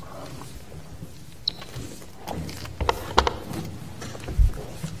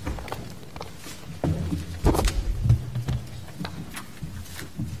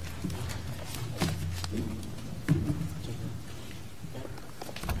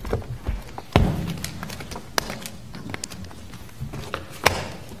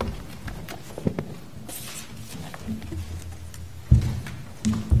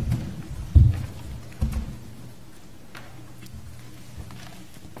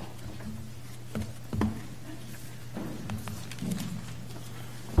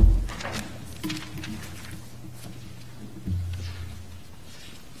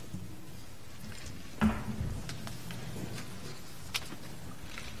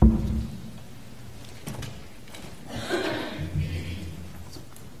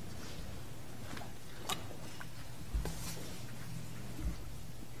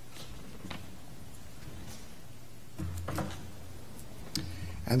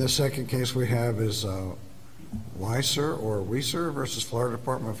 And the second case we have is Weiser versus Florida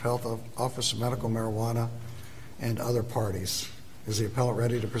Department of Health Office of Medical Marijuana and other parties. Is the appellant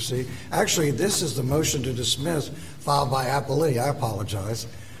ready to proceed? Actually, this is the motion to dismiss filed by appellee. I apologize.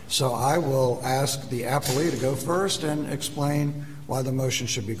 So I will ask the appellee to go first and explain why the motion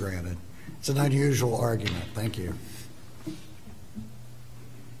should be granted. It's an unusual argument. Thank you.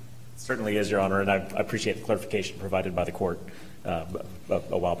 Certainly is, Your Honor, and I appreciate the clarification provided by the court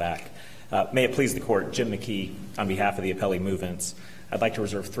a while back. May it please the court, Jim McKee, on behalf of the appellee movements, I'd like to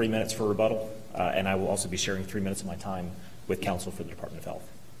reserve 3 minutes for rebuttal, and I will also be sharing 3 minutes of my time with counsel for the Department of Health.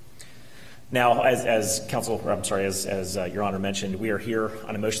 Now, as Your Honor mentioned, we are here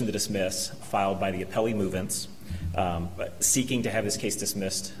on a motion to dismiss filed by the appellee movements, seeking to have this case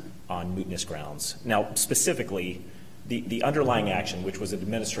dismissed on mootness grounds. Now, specifically, the underlying action, which was an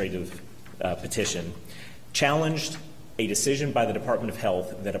administrative petition, challenged a decision by the Department of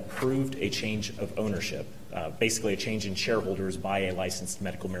Health that approved a change of ownership, basically a change in shareholders by a licensed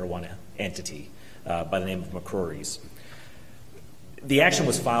medical marijuana entity by the name of McCrory's. The action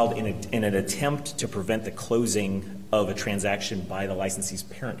was filed in an attempt to prevent the closing of a transaction by the licensee's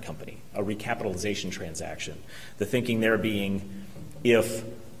parent company, a recapitalization transaction. The thinking there being if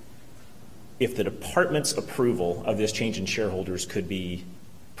the department's approval of this change in shareholders could be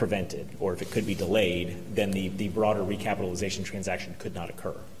prevented, or if it could be delayed, then the broader recapitalization transaction could not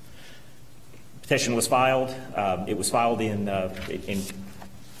occur. Petition was filed. It was filed the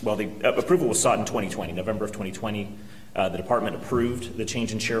approval was sought in 2020, November of 2020. The department approved the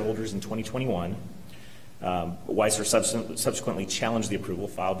change in shareholders in 2021. Weiser subsequently challenged the approval,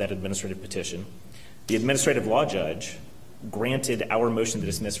 filed that administrative petition. The administrative law judge granted our motion to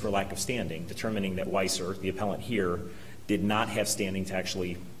dismiss for lack of standing, determining that Weiser, the appellant here, did not have standing to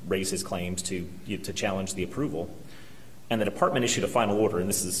actually raise his claims to challenge the approval. And the department issued a final order, and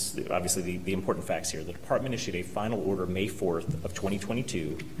this is obviously the important facts here. The department issued a final order May 4th of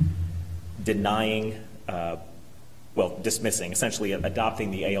 2022 denying, dismissing, essentially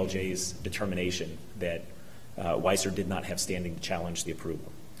adopting the ALJ's determination that Weiser did not have standing to challenge the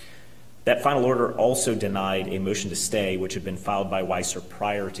approval. That final order also denied a motion to stay, which had been filed by Weiser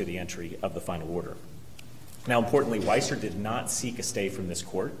prior to the entry of the final order. Now, importantly, Weiser did not seek a stay from this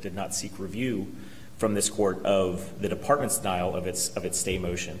court, did not seek review from this court of the department's denial of its stay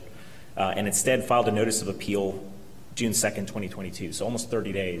motion, and instead filed a notice of appeal June 2nd, 2022, so almost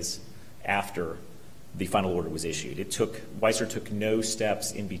 30 days after the final order was issued. Weiser took no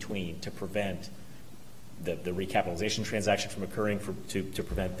steps in between to prevent the recapitalization transaction from occurring, to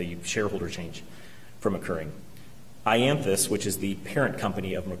prevent the shareholder change from occurring. Ianthus, which is the parent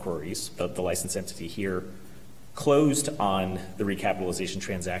company of McCrory's, the licensed entity here, closed on the recapitalization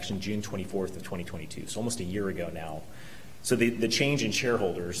transaction June 24th of 2022, so almost a year ago now. So the change in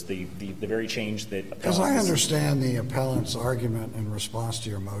shareholders, the very change that... As I understand the appellant's argument in response to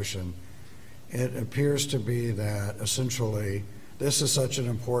your motion, it appears to be that essentially this is such an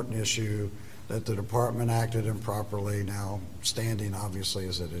important issue that the department acted improperly. Now standing obviously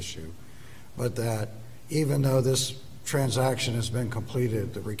is at issue, but that even though this transaction has been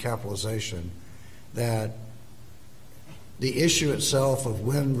completed, the recapitalization, that the issue itself of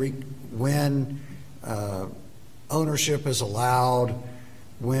when ownership is allowed,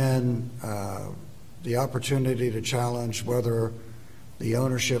 when the opportunity to challenge whether the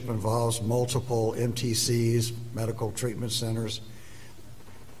ownership involves multiple MTCs, medical treatment centers,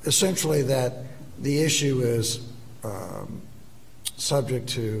 essentially that the issue is subject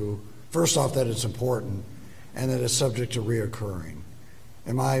to, first off, that it's important, and that it's subject to reoccurring.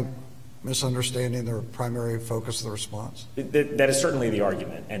 Am I misunderstanding the primary focus of the response? That is certainly the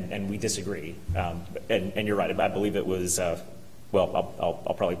argument, and we disagree. And you're right. I believe it was,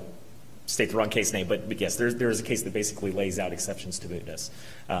 I'll probably state the wrong case name, but yes, there is a case that basically lays out exceptions to mootness,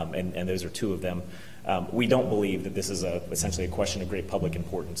 and those are two of them. We don't believe that this is essentially a question of great public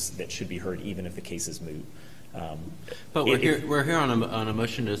importance that should be heard even if the case is moot. But we're here on a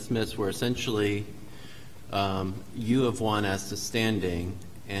motion to dismiss where essentially you have won as to standing,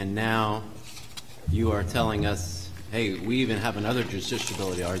 and now you are telling us, hey, we even have another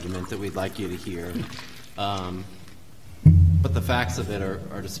justiciability argument that we'd like you to hear, but the facts of it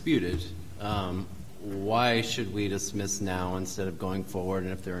are disputed. Why should we dismiss now instead of going forward?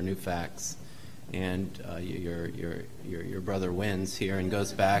 And if there are new facts, and your brother wins here and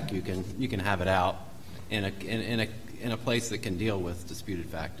goes back, you can have it out in a place that can deal with disputed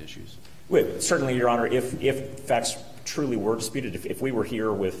fact issues. Well, certainly, Your Honor, if facts truly were disputed, if we were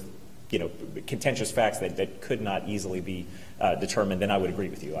here with contentious facts that could not easily be determined, then I would agree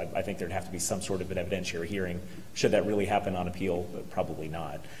with you. I think there'd have to be some sort of an evidentiary hearing. Should that really happen on appeal? Probably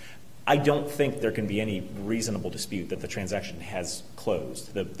not. I don't think there can be any reasonable dispute that the transaction has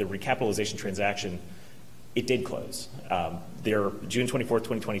closed. The recapitalization transaction, it did close. June 24th,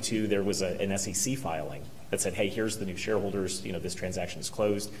 2022, there was an SEC filing that said, hey, here's the new shareholders, this transaction is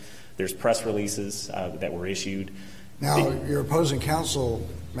closed. There's press releases that were issued. Now, your opposing counsel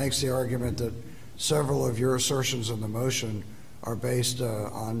makes the argument that several of your assertions in the motion are based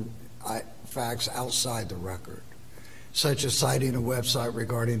on facts outside the record, such as citing a website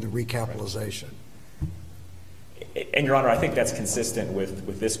regarding the recapitalization. And, Your Honor, I think that's consistent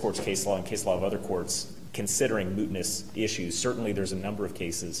with this court's case law and case law of other courts considering mootness issues. Certainly there's a number of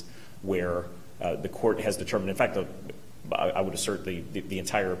cases where the court has determined, in fact, I would assert the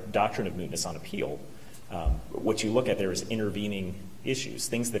entire doctrine of mootness on appeal. What you look at there is intervening issues,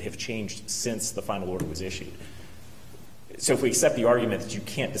 things that have changed since the final order was issued. So if we accept the argument that you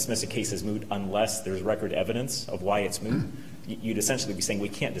can't dismiss a case as moot unless there's record evidence of why it's moot, you'd essentially be saying we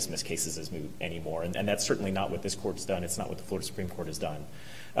can't dismiss cases as moot anymore, and that's certainly not what this court's done. It's not what the Florida Supreme Court has done.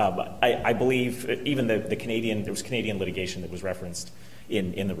 I believe even there was Canadian litigation that was referenced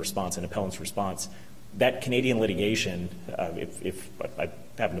in the response, in appellant's response. That Canadian litigation, if I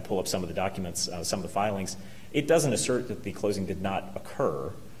happen to pull up some of the documents, some of the filings, it doesn't assert that the closing did not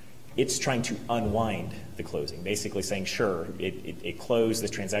occur. It's trying to unwind the closing, basically saying, sure, it closed, the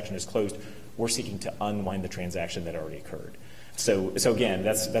transaction is closed. We're seeking to unwind the transaction that already occurred. So again,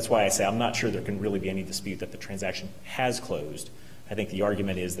 that's why I say I'm not sure there can really be any dispute that the transaction has closed. I think the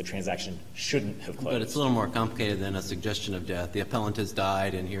argument is the transaction shouldn't have closed. But it's a little more complicated than a suggestion of death. The appellant has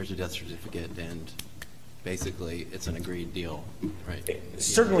died, and here's a death certificate, and basically it's an agreed deal, right?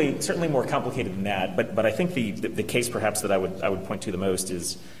 Certainly more complicated than that. But I think the case perhaps that I would point to the most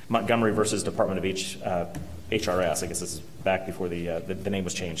is Montgomery versus Department of HRS. I guess this is back before the name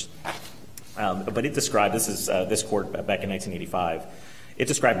was changed. But it described, this court back in 1985, it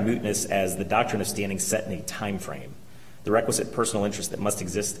described mootness as the doctrine of standing set in a time frame. The requisite personal interest that must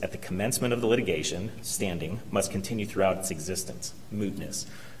exist at the commencement of the litigation, standing, must continue throughout its existence, mootness.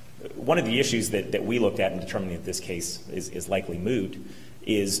 One of the issues that we looked at in determining that this case is likely moot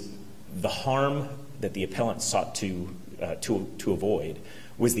is the harm that the appellant sought to avoid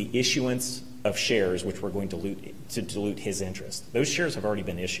was the issuance of shares which were going to dilute his interest. Those shares have already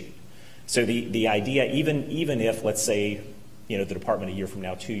been issued. So the idea, even if, let's say, the department a year from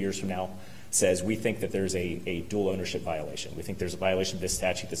now, 2 years from now, says we think that there's a dual ownership violation. We think there's a violation of this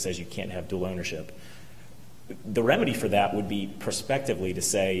statute that says you can't have dual ownership. The remedy for that would be prospectively to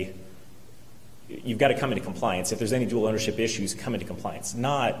say you've got to come into compliance. If there's any dual ownership issues, come into compliance.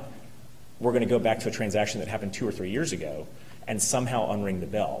 Not we're going to go back to a transaction that happened 2 or 3 years ago and somehow unring the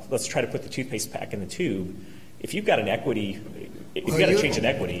bell. Let's try to put the toothpaste back in the tube. If you've got an equity, if you've got to change an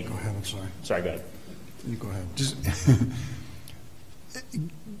equity. Go ahead, I'm sorry. Sorry, go ahead. You go ahead.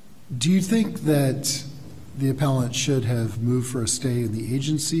 Do you think that the appellant should have moved for a stay in the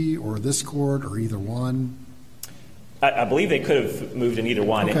agency or this court or either one? I believe they could have moved in either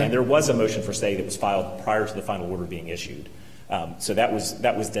one, Okay. and there was a motion for stay that was filed prior to the final order being issued. So that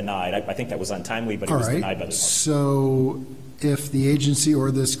was denied. I think that was untimely, but it was denied by the court. So if the agency or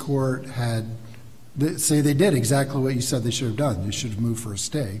this court had, say they did exactly what you said they should have done, they should have moved for a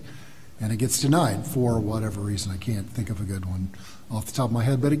stay, and it gets denied for whatever reason. I can't think of a good one off the top of my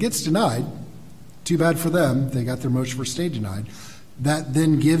head, but it gets denied. Too bad for them. They got their motion for stay denied. That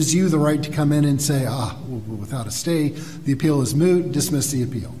then gives you the right to come in and say, without a stay, the appeal is moot, dismiss the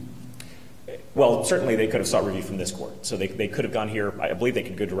appeal. Well, certainly they could have sought review from this court. So they could have gone here. I believe they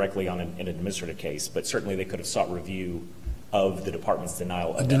could go directly on an administrative case, but certainly they could have sought review of the department's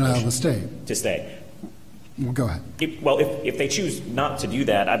denial of a stay. To stay. Well, go ahead. If they choose not to do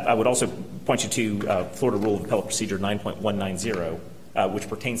that, I would also point you to Florida Rule of Appellate Procedure 9.190, which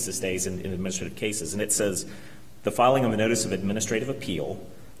pertains to stays in administrative cases. And it says, the filing of a notice of administrative appeal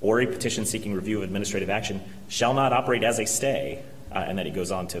or a petition seeking review of administrative action shall not operate as a stay. And then it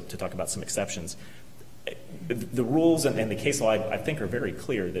goes on to talk about some exceptions. The rules and the case law, I think, are very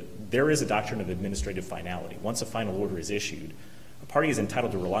clear that there is a doctrine of administrative finality. Once a final order is issued, a party is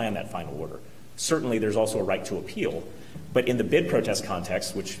entitled to rely on that final order. Certainly, there's also a right to appeal. But in the bid protest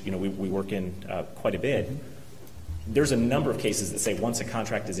context, which we work in quite a bit, there's a number of cases that say once a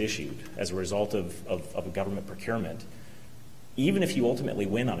contract is issued as a result of a government procurement, even if you ultimately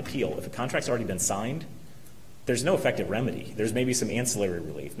win on appeal, if a contract's already been signed, there's no effective remedy. There's maybe some ancillary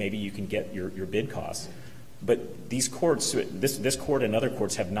relief. Maybe you can get your bid costs. But these courts, this court and other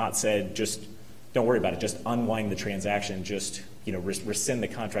courts have not said just don't worry about it, just unwind the transaction, just rescind the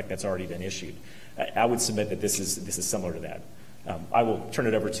contract that's already been issued. I would submit that this is similar to that. I will turn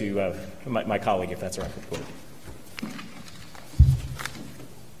it over to my colleague if that's all right with the court.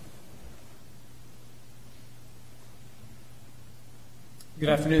 Good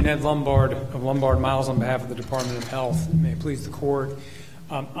afternoon, Ed Lombard of Lombard Miles on behalf of the Department of Health. May it please the court.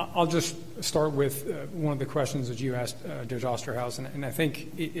 I'll just start with one of the questions that you asked Judge Osterhaus, and I think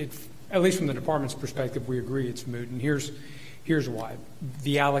at least from the department's perspective, we agree it's moot, and here's why.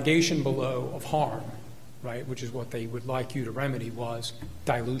 The allegation below of harm, right, which is what they would like you to remedy, was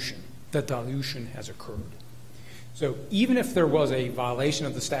dilution. That dilution has occurred. So even if there was a violation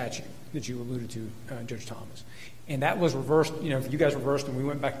of the statute that you alluded to, Judge Thomas, and that was reversed, if you guys reversed and we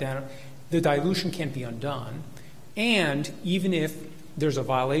went back down, the dilution can't be undone. And even if there's a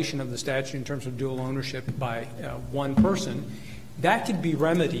violation of the statute in terms of dual ownership by one person, that could be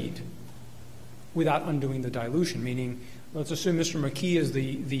remedied without undoing the dilution, meaning let's assume Mr. McKee is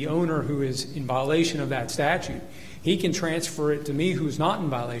the owner who is in violation of that statute. He can transfer it to me who's not in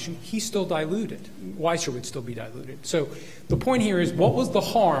violation. He's still diluted. Weiser would still be diluted. So the point here is what was the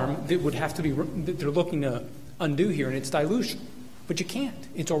harm that would have to be that they're looking to undo here, and it's dilution. But you can't.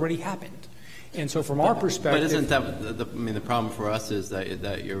 It's already happened. And so from our perspective... But isn't that, the problem for us is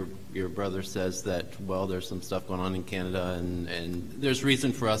that your brother says that, well, there's some stuff going on in Canada, and there's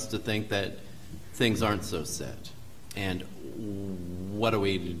reason for us to think that things aren't so set. And what do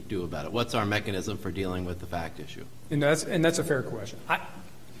we do about it? What's our mechanism for dealing with the fact issue? And that's a fair question.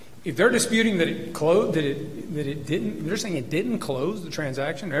 If they're disputing that it closed, that it didn't, they're saying it didn't close the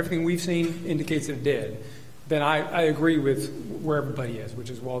transaction, everything we've seen indicates that it did, then I agree with where everybody is, which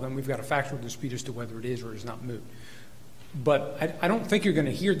is, well, then we've got a factual dispute as to whether it is or is not moot. But I don't think you're going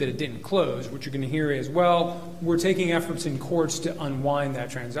to hear that it didn't close. What you're going to hear is, well, we're taking efforts in courts to unwind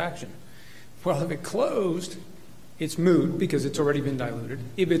that transaction. Well, if it closed, it's moot because it's already been diluted.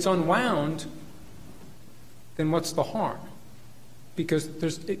 If it's unwound, then what's the harm? Because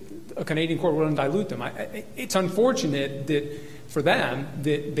a Canadian court wouldn't dilute them. It's unfortunate that for them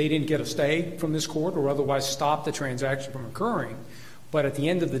that they didn't get a stay from this court or otherwise stop the transaction from occurring. But at the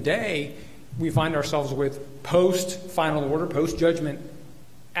end of the day, we find ourselves with post-final order, post-judgment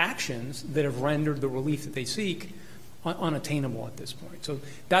actions that have rendered the relief that they seek unattainable at this point. So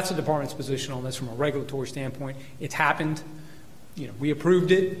that's the department's position on this from a regulatory standpoint. It's happened. We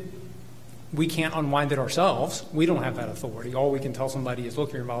approved it. We can't unwind it ourselves. We don't have that authority. All we can tell somebody is,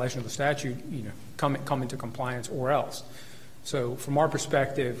 look, you're in violation of the statute, come into compliance or else. So from our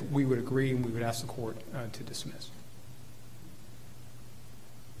perspective, we would agree and we would ask the court to dismiss.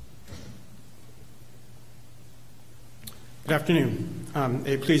 Good afternoon.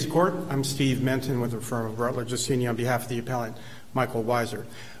 May it please the court, I'm Steve Menton with the firm of Rutledge Assini on behalf of the appellant Michael Weiser.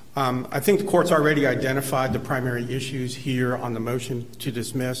 I think the court's already identified the primary issues here on the motion to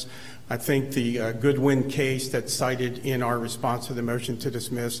dismiss. I think the Goodwin case that's cited in our response to the motion to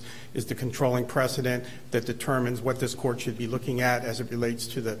dismiss is the controlling precedent that determines what this court should be looking at as it relates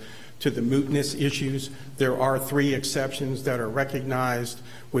to the mootness issues. There are 3 exceptions that are recognized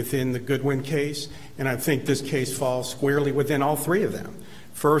within the Goodwin case, and I think this case falls squarely within all 3 of them.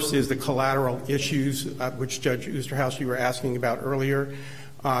 First is the collateral issues, which Judge Oosterhouse, you were asking about earlier.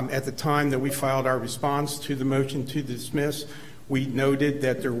 At the time that we filed our response to the motion to dismiss, we noted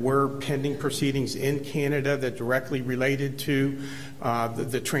that there were pending proceedings in Canada that directly related to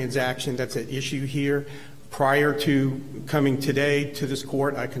the transaction that's at issue here. Prior to coming today to this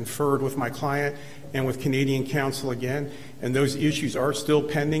court, I conferred with my client and with Canadian counsel again, and those issues are still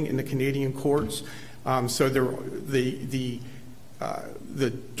pending in the Canadian courts. So the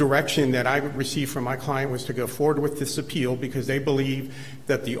direction that I received from my client was to go forward with this appeal because they believe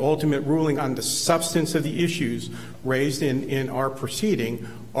that the ultimate ruling on the substance of the issues raised in our proceeding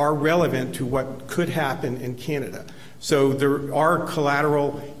are relevant to what could happen in Canada. So there are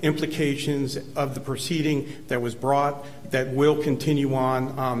collateral implications of the proceeding that was brought that will continue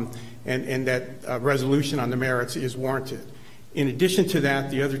on, and that resolution on the merits is warranted. In addition to that,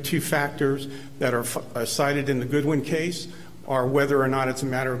 the other 2 factors that are cited in the Goodwin case are whether or not it's a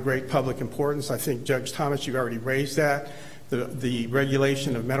matter of great public importance. I think, Judge Thomas, you've already raised that. The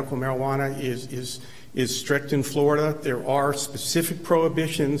regulation of medical marijuana is strict in Florida. There are specific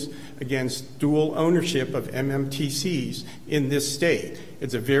prohibitions against dual ownership of MMTCs in this state.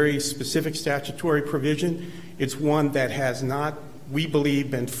 It's a very specific statutory provision. It's one that has not, we believe,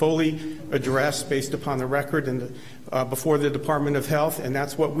 been fully addressed based upon the record before the Department of Health, and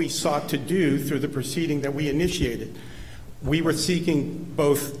that's what we sought to do through the proceeding that we initiated. We were seeking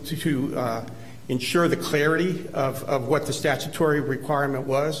both to ensure the clarity of what the statutory requirement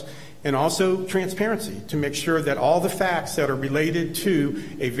was, and also transparency to make sure that all the facts that are related to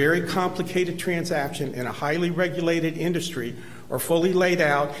a very complicated transaction in a highly regulated industry are fully laid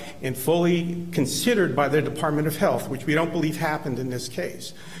out and fully considered by the Department of Health, which we don't believe happened in this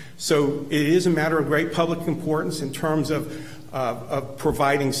case. So it is a matter of great public importance in terms of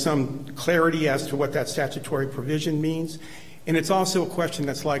providing some clarity as to what that statutory provision means. And it's also a question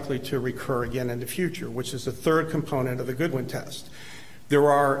that's likely to recur again in the future, which is the 3rd component of the Goodwin test. There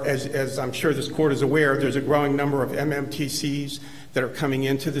are, as I'm sure this court is aware, there's a growing number of MMTCs that are coming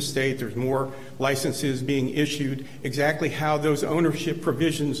into the state. There's more licenses being issued. Exactly how those ownership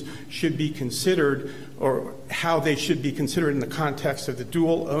provisions should be considered, or how they should be considered in the context of the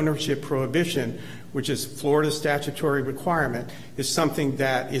dual ownership prohibition, which is Florida's statutory requirement, is something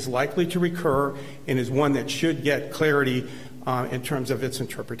that is likely to recur and is one that should get clarity in terms of its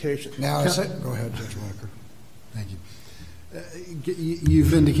interpretation. Now, go ahead, Judge Walker. Thank you.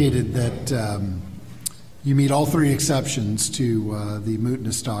 You've indicated that you meet all 3 exceptions to the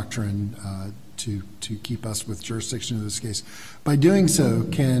mootness doctrine to keep us with jurisdiction in this case. By doing so,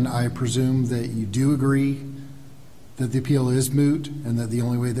 can I presume that you do agree that the appeal is moot and that the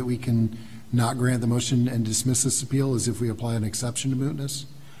only way that we can not grant the motion and dismiss this appeal is if we apply an exception to mootness?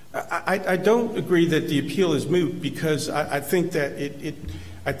 I don't agree that the appeal is moot because I think that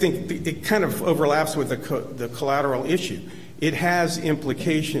it kind of overlaps with the collateral issue. It has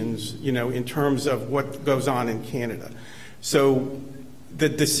implications, in terms of what goes on in Canada. So the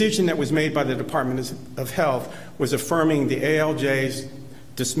decision that was made by the Department of Health was affirming the ALJ's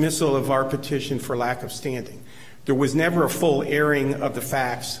dismissal of our petition for lack of standing. There was never a full airing of the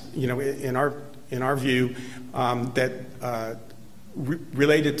facts, in our view, that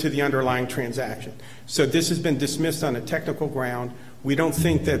related to the underlying transaction. So this has been dismissed on a technical ground. We don't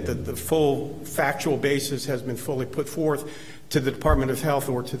think that the full factual basis has been fully put forth to the Department of Health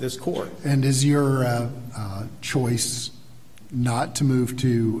or to this court. And is your choice not to move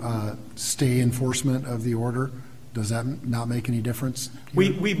to stay enforcement of the order? Does that not make any difference?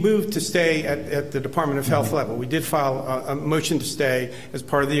 We moved to stay at the Department of Health level. We did file a motion to stay as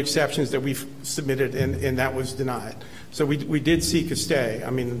part of the exceptions that we've submitted, and that was denied. So we did seek a stay. I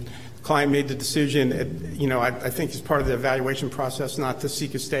mean, the client made the decision, I think as part of the evaluation process not to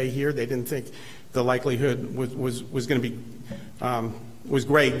seek a stay here. They didn't think the likelihood was going to be was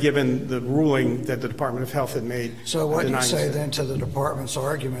great given the ruling that the Department of Health had made. So what do you say then to the department's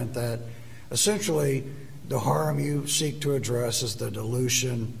argument that essentially the harm you seek to address is the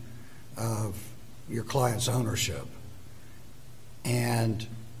dilution of your client's ownership, and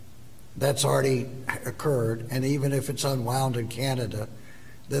that's already occurred, and even if it's unwound in Canada,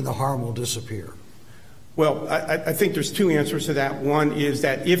 then the harm will disappear? Well, I think there's two answers to that. One is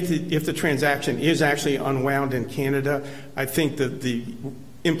that if the transaction is actually unwound in Canada, I think that the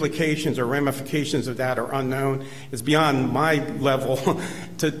implications or ramifications of that are unknown. It's beyond my level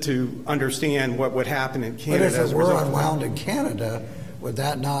to understand what would happen in Canada. But if it were unwound in Canada, would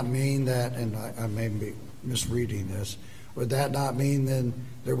that not mean that, and I may be misreading this, would that not mean then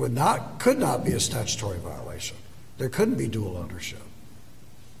there could not be a statutory violation? There couldn't be dual ownership?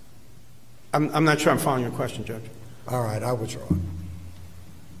 I'm not sure I'm following your question, Judge. All right, I withdraw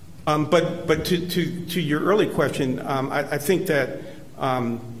it. But to your early question, I think that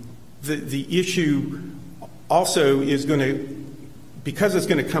the issue also is going to, because it's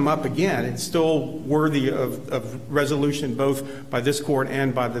going to come up again, it's still worthy of resolution both by this court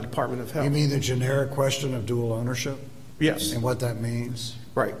and by the Department of Health. You mean the generic question of dual ownership? Yes. And what that means?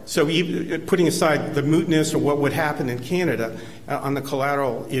 Right. So even putting aside the mootness or what would happen in Canada on the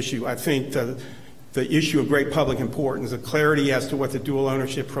collateral issue, I think the issue of great public importance, the clarity as to what the dual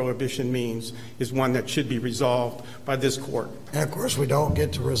ownership prohibition means, is one that should be resolved by this court. And of course, we don't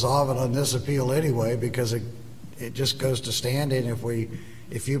get to resolve it on this appeal anyway, because it just goes to standing.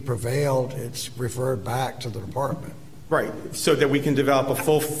 If you prevailed, it's referred back to the department. Right. So that we can develop a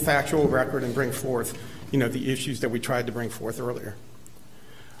full factual record and bring forth, the issues that we tried to bring forth earlier.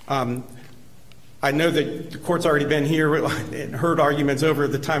 I know that the court's already been here and heard arguments over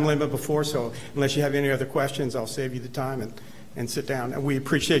the time limit before, so unless you have any other questions, I'll save you the time and sit down. And we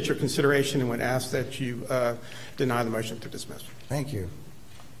appreciate your consideration and would ask that you deny the motion to dismiss. Thank you.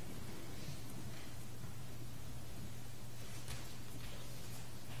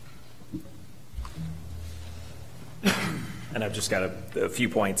 And I've just got a few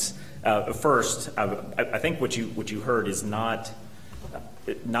points. First, I think what you heard is not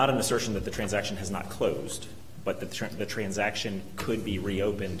an assertion that the transaction has not closed, but that the transaction could be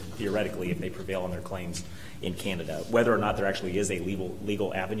reopened theoretically if they prevail on their claims in Canada. Whether or not there actually is a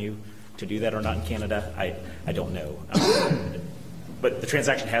legal avenue to do that or not in Canada, I don't know. But the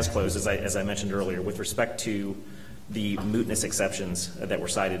transaction has closed, as I mentioned earlier. With respect to the mootness exceptions that were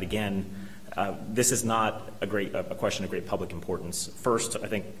cited again, this is not a question of great public importance. First, I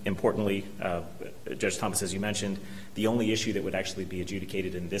think importantly, Judge Thomas, as you mentioned, the only issue that would actually be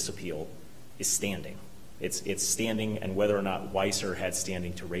adjudicated in this appeal is standing. It's standing and whether or not Weiser had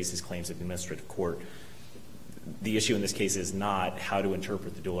standing to raise his claims in administrative court. The issue in this case is not how to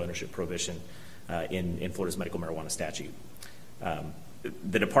interpret the dual ownership prohibition in Florida's medical marijuana statute.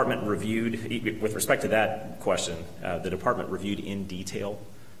 The department reviewed, with respect to that question, the department reviewed in detail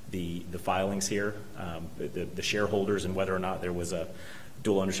the filings here, the shareholders, and whether or not there was a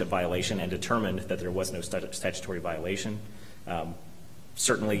dual ownership violation, and determined that there was no statutory violation.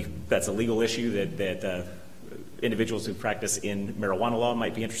 Certainly, that's a legal issue that individuals who practice in marijuana law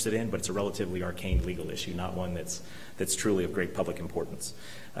might be interested in, but it's a relatively arcane legal issue, not one that's truly of great public importance.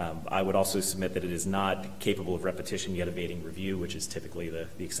 I would also submit that it is not capable of repetition yet evading review, which is typically the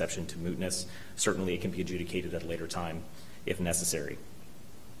exception to mootness. Certainly, it can be adjudicated at a later time if necessary.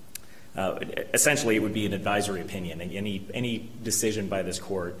 Essentially, it would be an advisory opinion. Any decision by this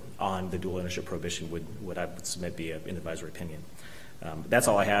court on the dual ownership prohibition would I would submit be an advisory opinion. That's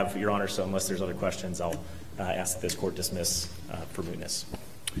all I have, Your Honor, so unless there's other questions, I'll ask that this court dismiss for mootness.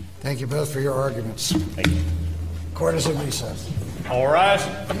 Thank you both for your arguments. Thank you. Court is in recess. All rise.